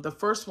last one. The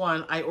first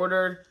one I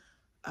ordered,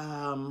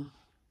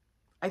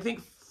 I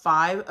think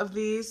 5 of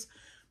these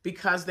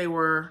because they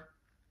were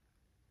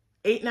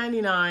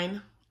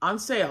 $8.99 on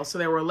sale. So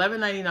they were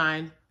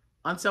 $11.99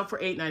 on sale for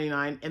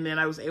 $8.99, and then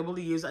I was able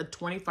to use a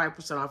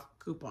 25% off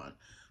coupon.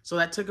 So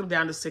that took them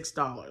down to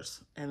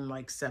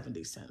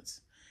 $6.70.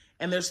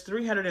 And there's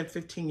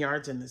 315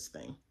 yards in this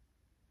thing.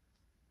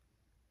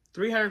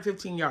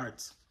 315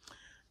 yards.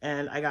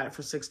 And I got it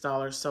for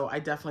 $6, so I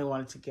definitely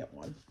wanted to get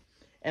one.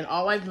 And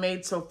all I've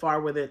made so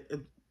far with it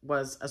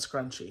was a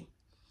scrunchie.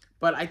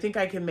 But I think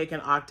I can make an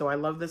octo. I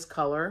love this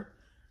color.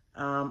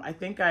 I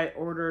think I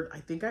ordered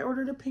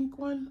a pink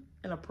one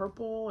and a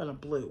purple and a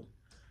blue.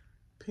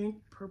 Pink,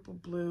 purple,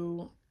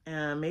 blue,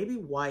 and maybe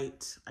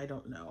white. I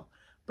don't know.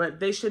 But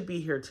they should be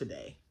here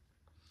today.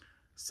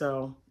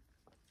 So,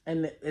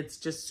 and it's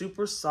just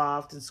super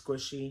soft and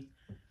squishy.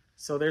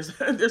 So there's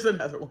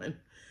another one.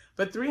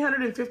 But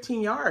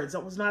 315 yards,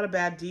 that was not a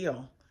bad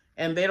deal.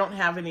 And they don't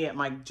have any at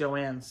my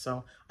Joann's,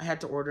 so I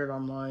had to order it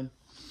online.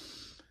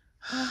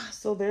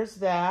 So there's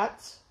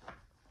that.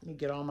 Let me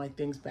get all my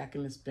things back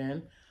in this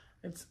bin.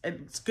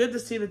 It's good to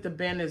see that the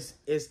bin is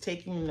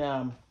taking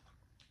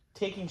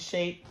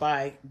shape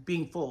by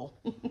being full.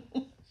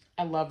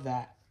 I love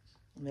that.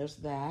 And there's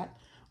that.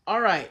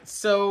 All right,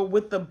 so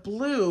with the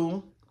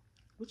blue,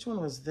 which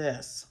one was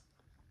this?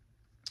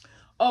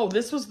 Oh,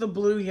 this was the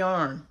blue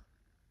yarn.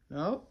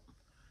 Nope.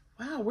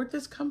 Wow, where'd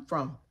this come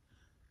from?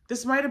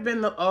 This might have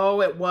been the,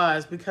 oh, it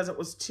was because it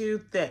was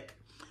too thick.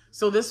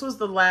 So this was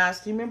the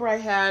last, you remember I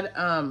had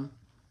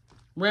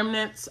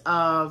remnants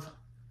of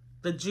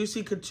the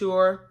Juicy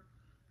Couture.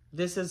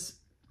 This is,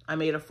 I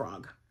made a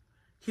frog.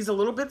 He's a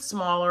little bit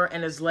smaller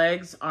and his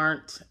legs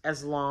aren't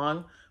as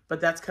long,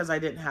 but that's because I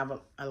didn't have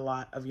a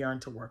lot of yarn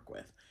to work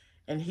with.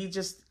 And he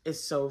just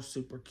is so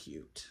super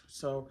cute.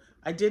 So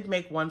I did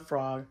make one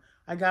frog.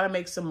 I got to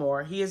make some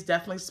more. He is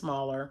definitely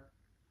smaller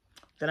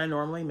than I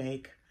normally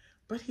make,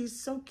 but he's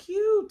so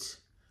cute.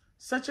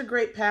 Such a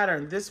great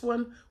pattern. This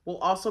one will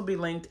also be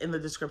linked in the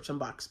description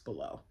box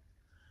below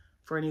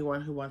for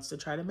anyone who wants to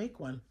try to make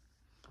one.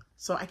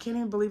 So I can't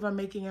even believe I'm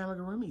making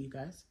amigurumi, you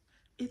guys.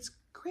 It's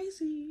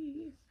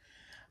crazy.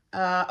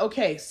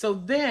 Okay, so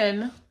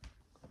then,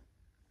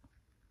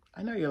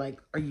 I know you're like,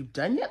 are you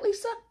done yet,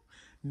 Lisa?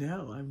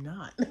 No, I'm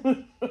not.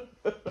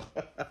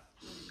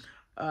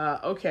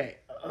 Okay.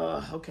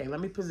 Okay, let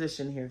me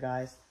position here,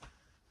 guys,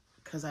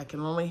 because I can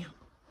only...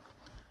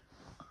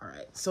 All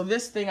right, so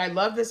this thing, I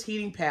love this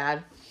heating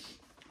pad.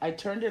 I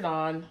turned it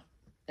on,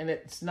 and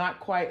it's not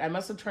quite, I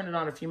must have turned it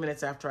on a few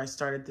minutes after I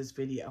started this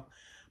video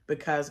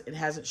because it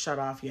hasn't shut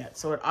off yet.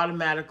 So it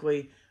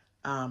automatically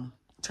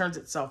turns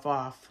itself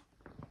off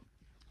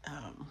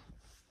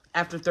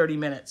after 30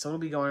 minutes. So it'll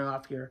be going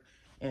off here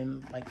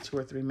in like 2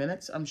 or 3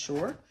 minutes, I'm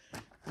sure.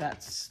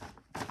 That's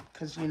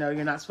because, you know,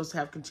 you're not supposed to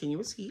have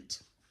continuous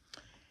heat.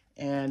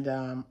 And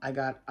I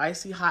got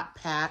Icy Hot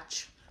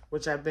Patch,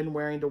 which I've been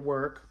wearing to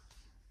work.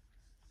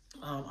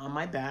 On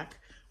my back,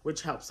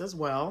 which helps as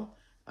well.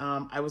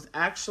 I was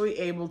actually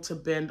able to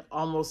bend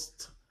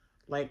almost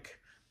like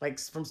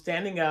from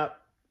standing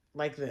up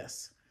like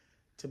this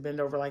to bend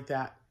over like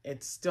that.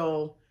 It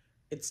still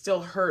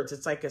hurts.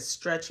 It's like a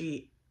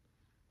stretchy,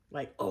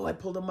 like, oh, I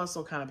pulled a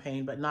muscle kind of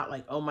pain, but not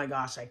like, oh my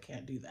gosh, I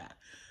can't do that.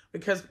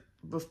 Because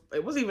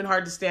it was even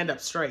hard to stand up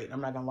straight.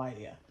 I'm not gonna lie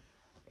to you.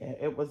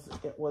 It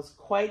was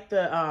quite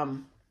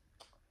the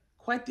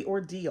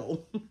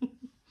ordeal.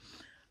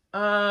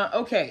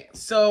 Okay,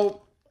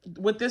 so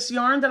with this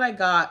yarn that I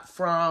got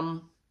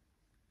from,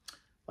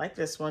 like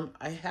this one,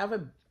 I had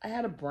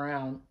a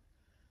brown.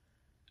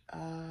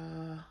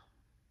 I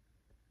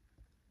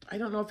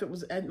don't know if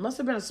it must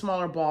have been a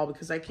smaller ball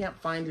because I can't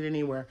find it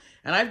anywhere.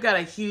 And I've got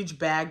a huge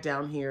bag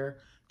down here,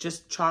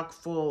 just chock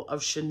full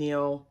of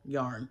chenille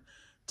yarn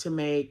to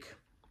make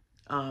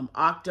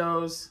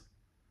octos,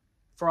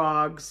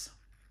 frogs,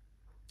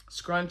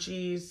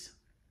 scrunchies.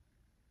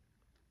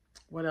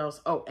 What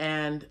else? Oh,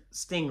 and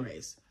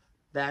stingrays.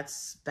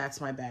 That's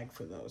my bag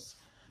for those.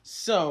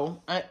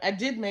 So I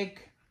did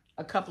make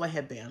a couple of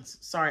headbands.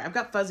 Sorry, I've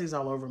got fuzzies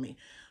all over me.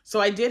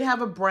 So I did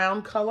have a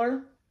brown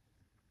color.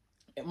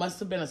 It must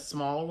have been a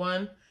small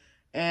one.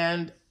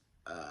 And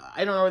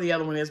I don't know where the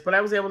other one is, but I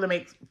was able to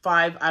make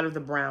 5 out of the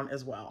brown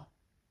as well.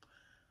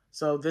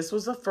 So this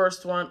was the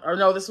first one. Or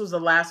no, this was the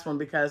last one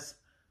because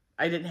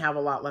I didn't have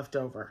a lot left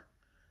over.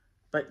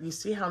 But you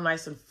see how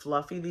nice and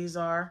fluffy these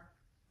are?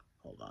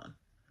 Hold on.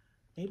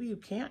 Maybe you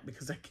can't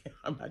because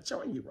I'm not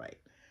showing you right.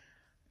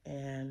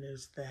 And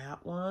there's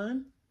that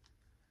one.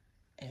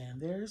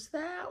 And there's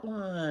that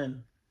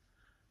one.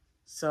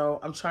 So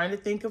I'm trying to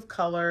think of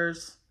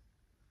colors.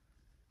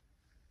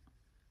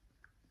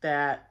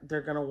 that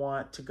they're going to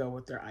want to go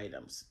with their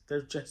items.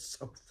 They're just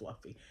so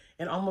fluffy.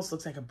 It almost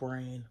looks like a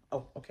brain.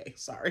 Oh, okay.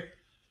 Sorry.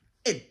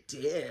 It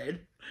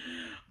did.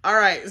 All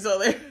right.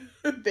 So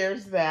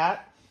there's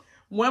that.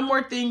 One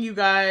more thing, you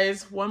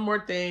guys. One more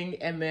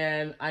thing, and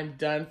then I'm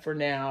done for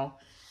now.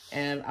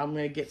 And I'm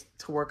going to get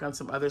to work on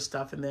some other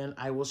stuff, and then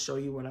I will show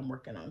you what I'm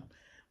working on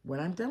when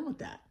I'm done with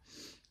that.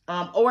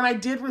 Oh, and I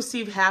did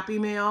receive Happy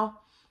Mail,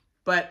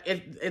 but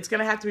it's going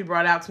to have to be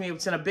brought out to me.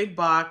 It's in a big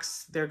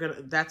box.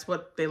 That's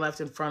what they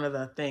left in front of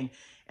the thing.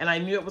 And I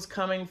knew it was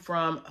coming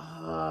from,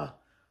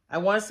 I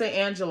want to say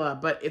Angela,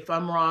 but if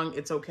I'm wrong,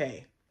 it's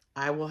okay.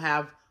 I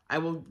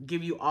will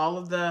give you all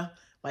of the,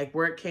 like,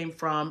 where it came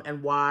from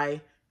and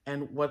why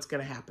and what's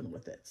going to happen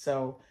with it.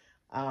 So,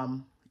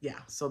 yeah,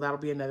 so that'll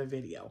be another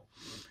video.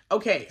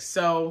 Okay,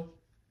 so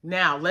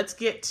now let's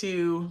get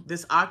to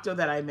this octo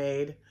that I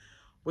made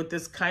with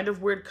this kind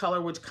of weird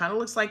color, which kind of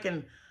looks like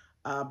an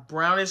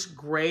brownish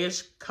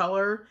grayish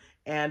color.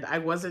 And I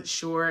wasn't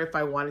sure if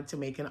I wanted to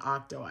make an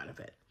octo out of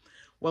it.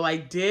 Well, I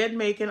did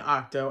make an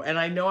octo, and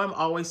I know I'm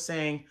always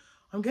saying,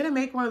 I'm going to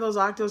make one of those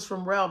octos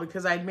from Rel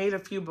because I'd made a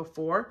few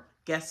before.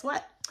 Guess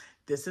what?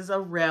 This is a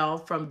Rel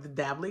from the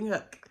Dabbling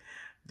Hook.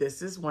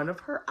 This is one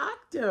of her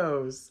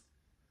octos.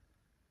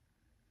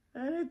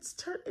 And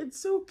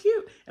it's so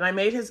cute. And I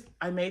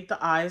made the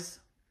eyes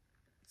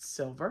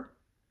silver.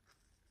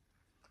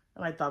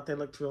 And I thought they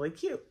looked really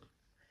cute.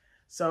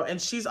 So,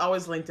 and she's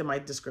always linked in my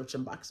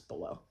description box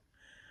below.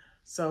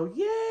 So,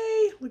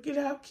 yay! Look at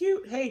how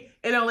cute. Hey,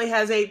 it only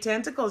has 8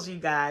 tentacles, you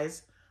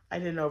guys. I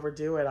didn't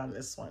overdo it on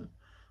this one.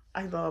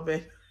 I love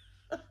it.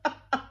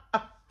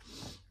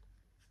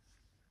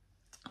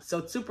 So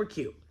it's super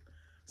cute.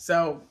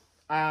 So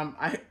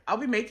I'll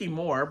be making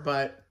more,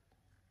 but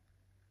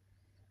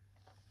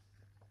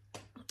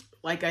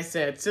like I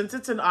said, since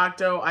it's an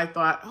octo, I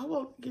thought, oh,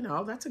 well, you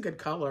know, that's a good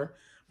color.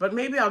 But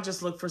maybe I'll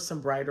just look for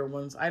some brighter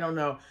ones. I don't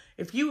know.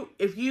 If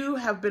you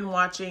have been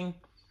watching,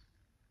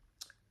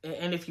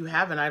 and if you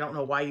haven't, I don't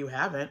know why you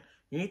haven't,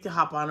 you need to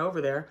hop on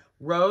over there.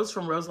 Rose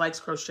from Rose Likes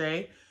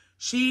Crochet.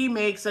 She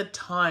makes a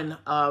ton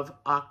of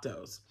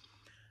octos.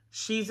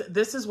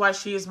 This is why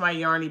she is my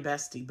yarny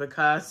bestie,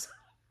 because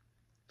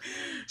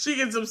she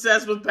gets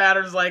obsessed with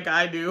patterns like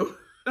I do.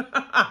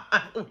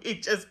 We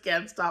just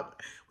can't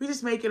stop. We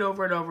just make it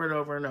over and over and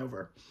over and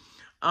over.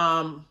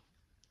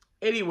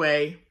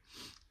 Anyway,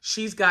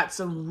 she's got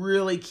some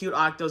really cute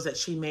octos that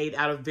she made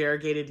out of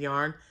variegated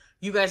yarn.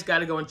 You guys got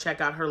to go and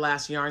check out her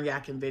last yarn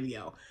yakking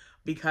video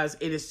because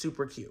it is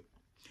super cute.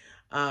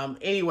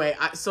 Anyway,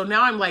 so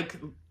now I'm like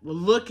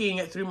looking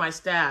through my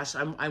stash.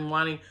 I'm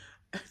wanting.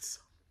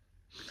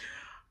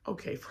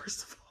 Okay,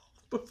 first of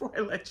all, before I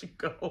let you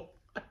go,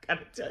 I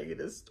gotta tell you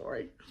this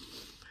story.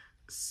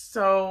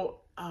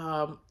 So,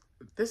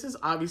 this is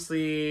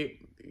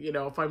obviously, you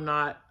know,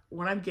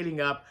 when I'm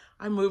getting up,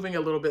 I'm moving a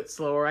little bit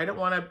slower. I don't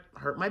want to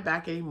hurt my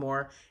back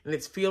anymore, and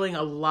it's feeling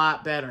a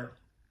lot better.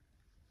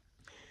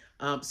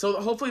 So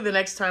hopefully the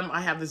next time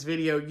I have this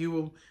video, you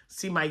will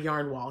see my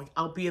yarn wall.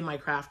 I'll be in my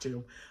craft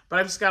room, but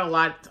I've just got a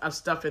lot of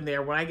stuff in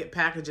there. When I get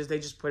packages, they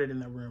just put it in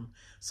the room.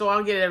 So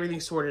I'll get everything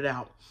sorted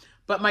out.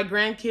 But my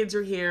grandkids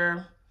are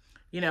here.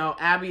 You know,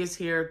 Abby is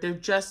here. They're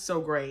just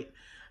so great.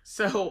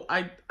 So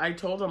I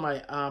told them,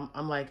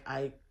 I'm like,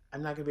 I'm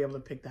not gonna be able to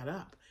pick that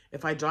up.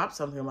 If I drop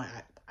something, I'm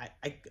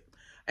like,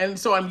 and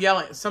so I'm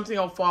yelling, something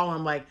will fall.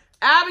 I'm like,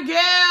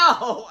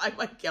 Abigail! I'm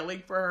like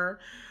yelling for her.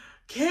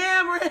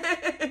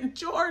 Cameron,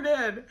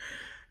 Jordan.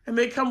 And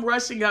they come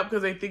rushing up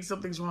because they think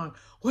something's wrong.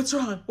 What's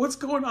wrong? What's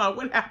going on?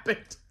 What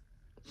happened?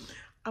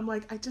 I'm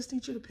like, I just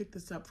need you to pick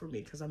this up for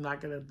me because I'm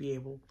not going to be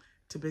able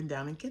to bend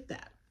down and get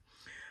that.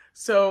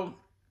 So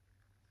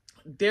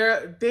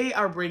they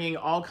are bringing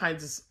all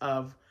kinds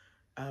of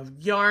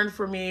yarn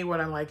for me when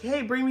I'm like,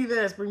 hey, bring me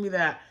this, bring me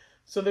that.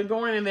 So they're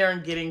going in there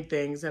and getting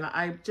things. And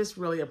I just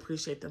really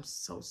appreciate them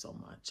so, so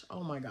much.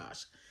 Oh my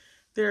gosh.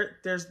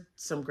 There's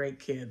some great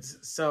kids.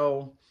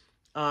 So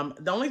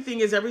the only thing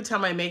is every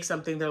time I make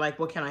something, they're like,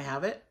 well, can I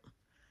have it?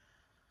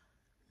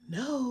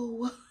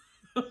 No.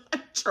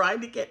 I'm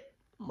trying to get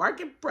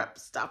market prep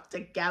stuff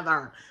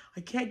together.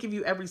 I can't give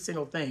you every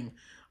single thing.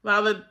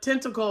 Now the 10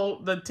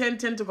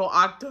 tentacle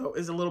octo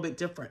is a little bit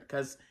different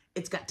because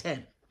it's got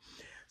 10.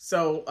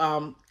 So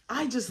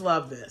I just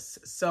love this.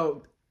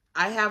 So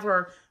I have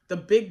the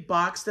big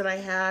box that I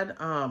had.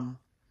 I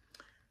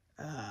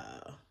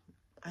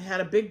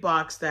had a big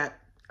box that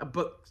a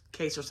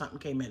bookcase or something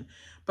came in,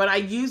 but I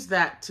used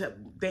that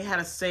they had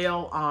a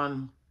sale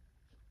on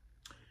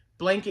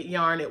blanket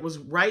yarn. It was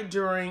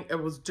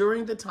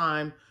during the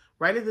time,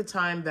 right at the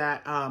time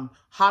that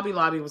Hobby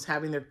Lobby was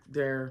having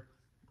their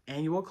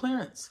annual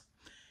clearance,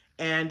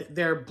 and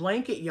their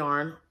blanket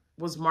yarn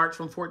was marked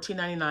from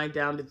 $14.99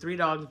 down to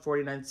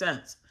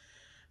 $3.49.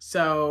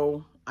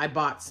 So I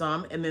bought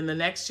some, and then the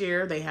next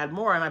year they had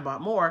more and I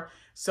bought more.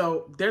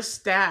 So they're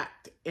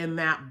stacked in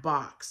that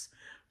box.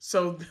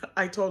 So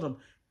I told them,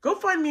 go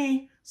find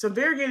me some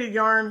variegated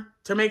yarn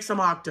to make some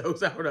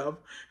octos out of.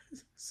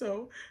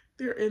 So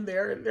they're in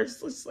there and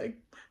there's just like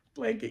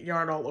blanket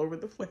yarn all over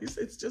the place.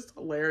 It's just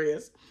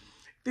hilarious.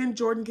 Then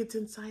Jordan gets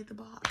inside the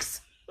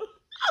box.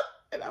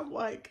 And I'm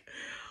like,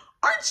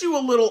 aren't you a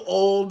little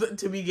old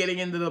to be getting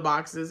into the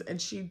boxes?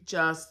 And she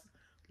just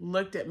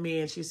looked at me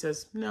and she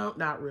says, no,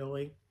 not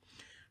really.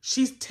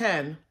 She's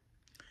 10.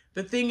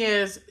 The thing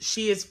is,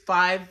 she is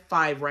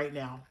 5'5" right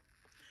now.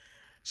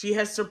 She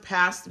has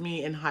surpassed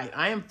me in height.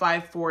 I am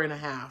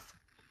 5'4.5".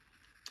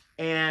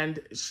 And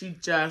she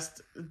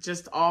just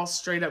all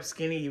straight up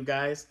skinny, you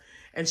guys.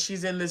 And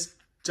she's in this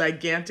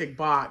gigantic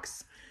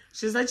box.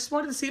 She says, I just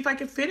wanted to see if I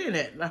could fit in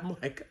it. And I'm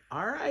like,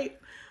 all right.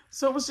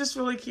 So it was just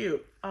really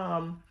cute.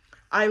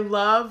 I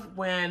love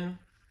when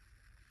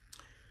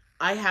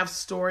I have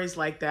stories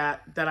like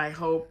that I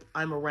hope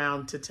I'm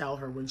around to tell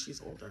her when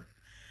she's older.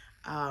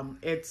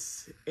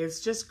 It's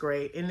just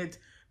great. And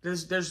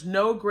there's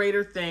no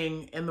greater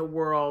thing in the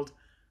world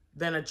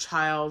than a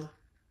child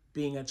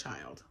being a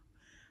child.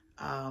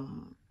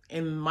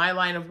 In my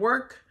line of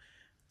work,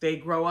 they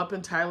grow up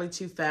entirely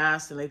too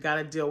fast and they've got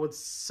to deal with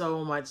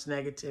so much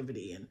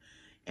negativity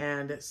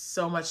and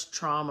so much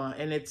trauma.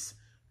 And it's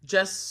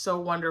just so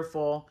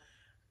wonderful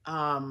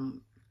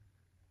to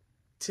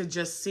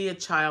just see a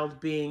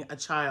child being a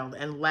child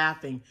and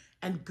laughing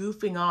and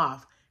goofing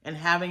off and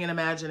having an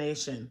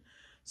imagination.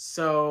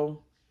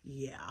 So,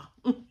 yeah.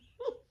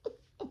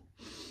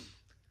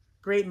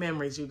 Great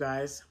memories, you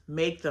guys.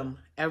 Make them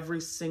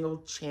every single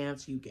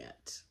chance you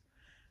get.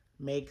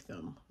 Make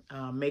them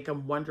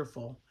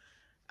wonderful.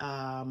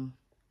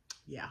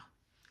 Yeah.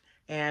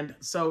 And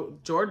so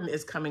Jordan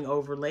is coming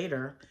over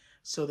later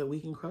so that we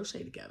can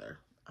crochet together.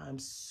 I'm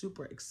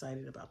super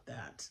excited about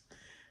that.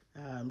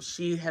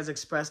 She has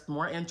expressed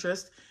more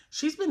interest.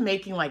 She's been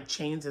making like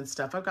chains and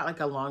stuff. I've got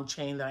like a long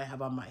chain that I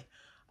have on my,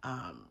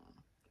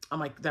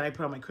 that I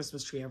put on my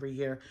Christmas tree every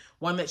year.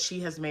 One that she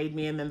has made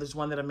me, and then there's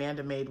one that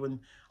Amanda made when,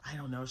 I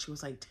don't know, she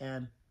was like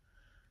 10.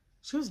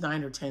 She was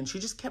 9 or 10. She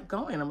just kept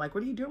going. I'm like,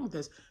 what are you doing with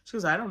this? She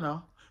goes, I don't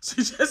know.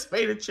 She just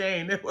made a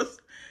chain. It's like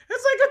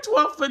a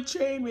 12-foot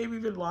chain, maybe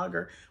even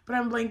longer. But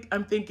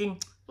I'm thinking,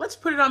 let's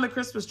put it on the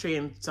Christmas tree.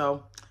 And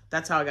so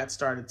that's how I got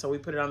started. So we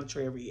put it on the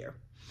tree every year.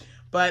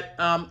 But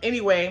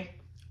anyway,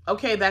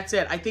 okay, that's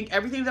it. I think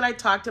everything that I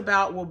talked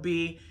about will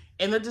be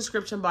in the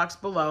description box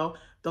below.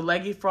 The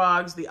leggy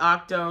frogs, the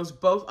octos,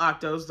 both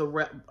octos.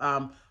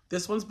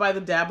 This one's by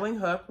the Dabbling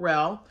Hook,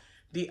 Rel.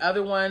 The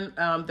other one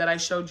that I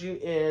showed you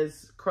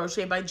is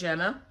Crochet by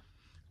Jenna.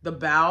 The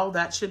bow,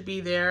 that should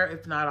be there.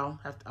 If not,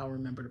 I'll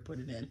remember to put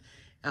it in.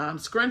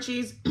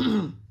 Scrunchies,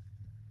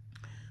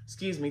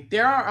 excuse me.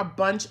 There are a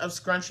bunch of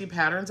scrunchie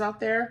patterns out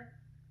there.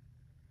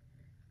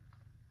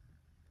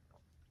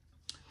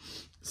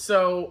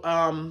 So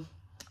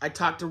I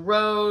talked to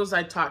Rose,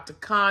 I talked to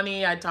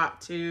Connie, I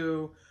talked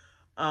to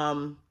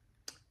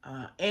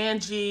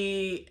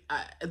Angie.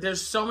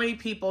 There's so many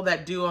people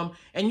that do them,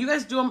 and you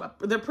guys do them.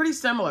 They're pretty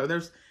similar.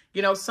 There's,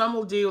 you know, some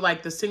will do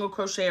like the single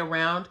crochet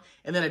around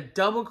and then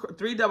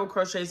 3 double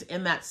crochets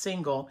in that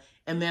single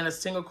and then a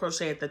single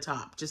crochet at the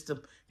top just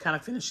to kind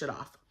of finish it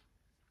off.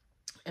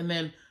 And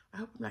then I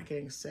hope I'm not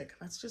getting sick.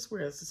 That's just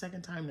weird. It's the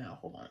second time now.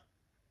 Hold on.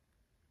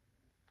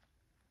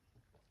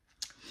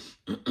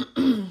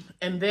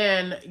 And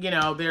then, you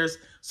know,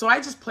 so I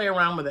just play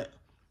around with it.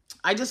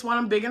 I just want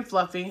them big and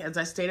fluffy, as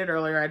I stated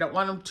earlier. I don't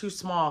want them too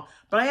small,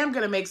 but I am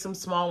going to make some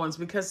small ones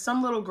because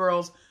some little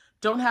girls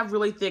don't have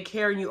really thick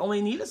hair and you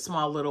only need a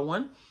small little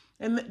one.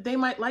 And they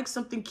might like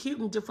something cute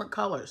in different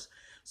colors.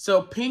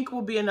 So pink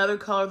will be another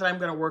color that I'm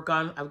going to work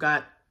on. I've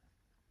got,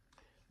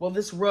 well,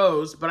 this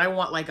rose, but I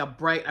want like I've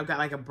got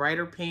like a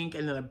brighter pink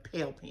and then a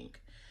pale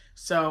pink.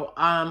 So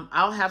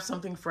I'll have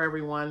something for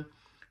everyone.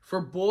 For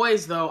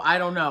boys, though, I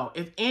don't know.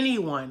 If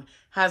anyone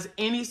has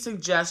any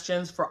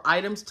suggestions for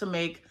items to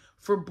make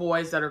for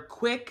boys that are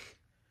quick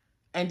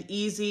and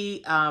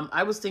easy,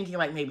 I was thinking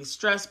like maybe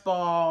stress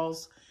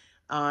balls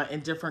in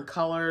different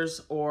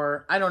colors,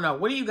 or I don't know.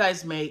 What do you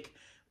guys make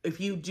if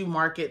you do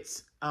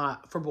markets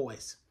for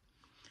boys?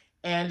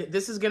 And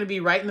this is going to be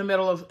right in the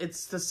middle of,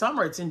 it's the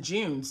summer. It's in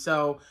June.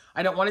 So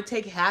I don't want to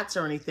take hats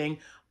or anything.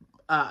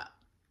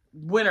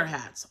 Winter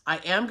hats. I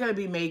am going to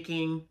be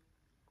making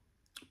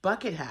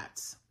bucket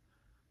hats.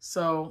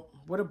 So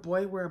would a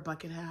boy wear a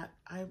bucket hat?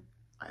 I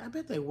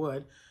bet they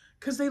would,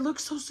 because they look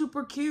so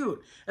super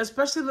cute,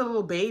 especially the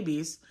little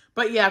babies.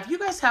 But yeah, if you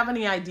guys have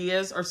any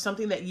ideas or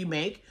something that you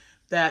make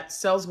that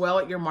sells well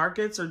at your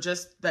markets, or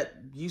just that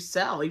you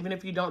sell, even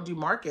if you don't do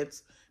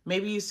markets,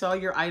 maybe you sell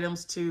your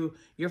items to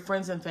your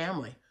friends and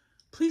family,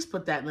 please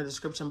put that in the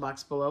description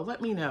box below.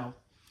 Let me know,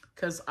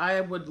 because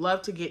I would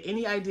love to get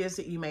any ideas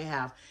that you may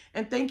have.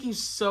 And thank you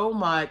so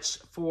much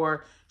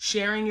for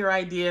sharing your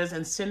ideas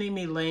and sending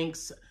me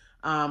links.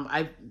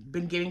 I've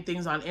been getting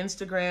things on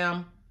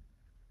Instagram,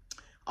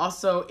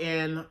 also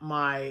in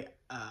my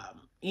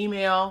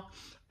email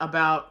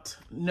about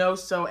No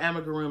Sew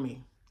Amigurumi.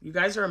 You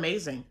guys are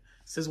amazing.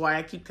 This is why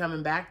I keep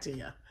coming back to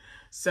you.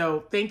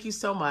 So thank you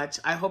so much.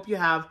 I hope you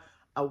have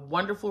a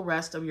wonderful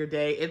rest of your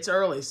day. It's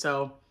early,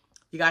 so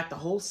you got the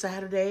whole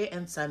Saturday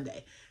and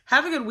Sunday.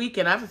 Have a good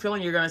weekend. I have a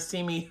feeling you're going to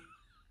see me.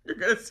 You're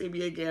going to see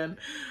me again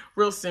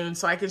real soon,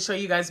 so I can show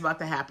you guys about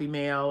the Happy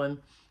Mail and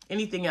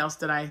anything else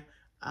that I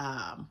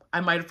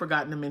I might have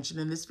forgotten to mention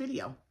in this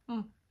video.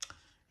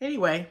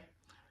 Anyway,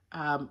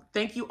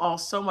 thank you all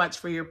so much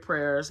for your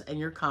prayers and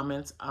your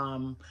comments.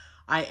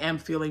 I am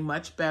feeling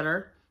much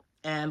better.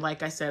 And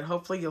like I said,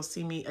 hopefully you'll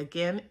see me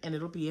again and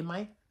it'll be in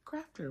my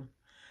craft room.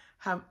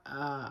 Have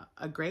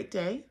a great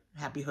day.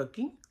 Happy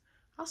hooking.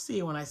 I'll see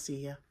you when I see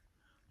you.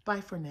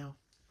 Bye for now.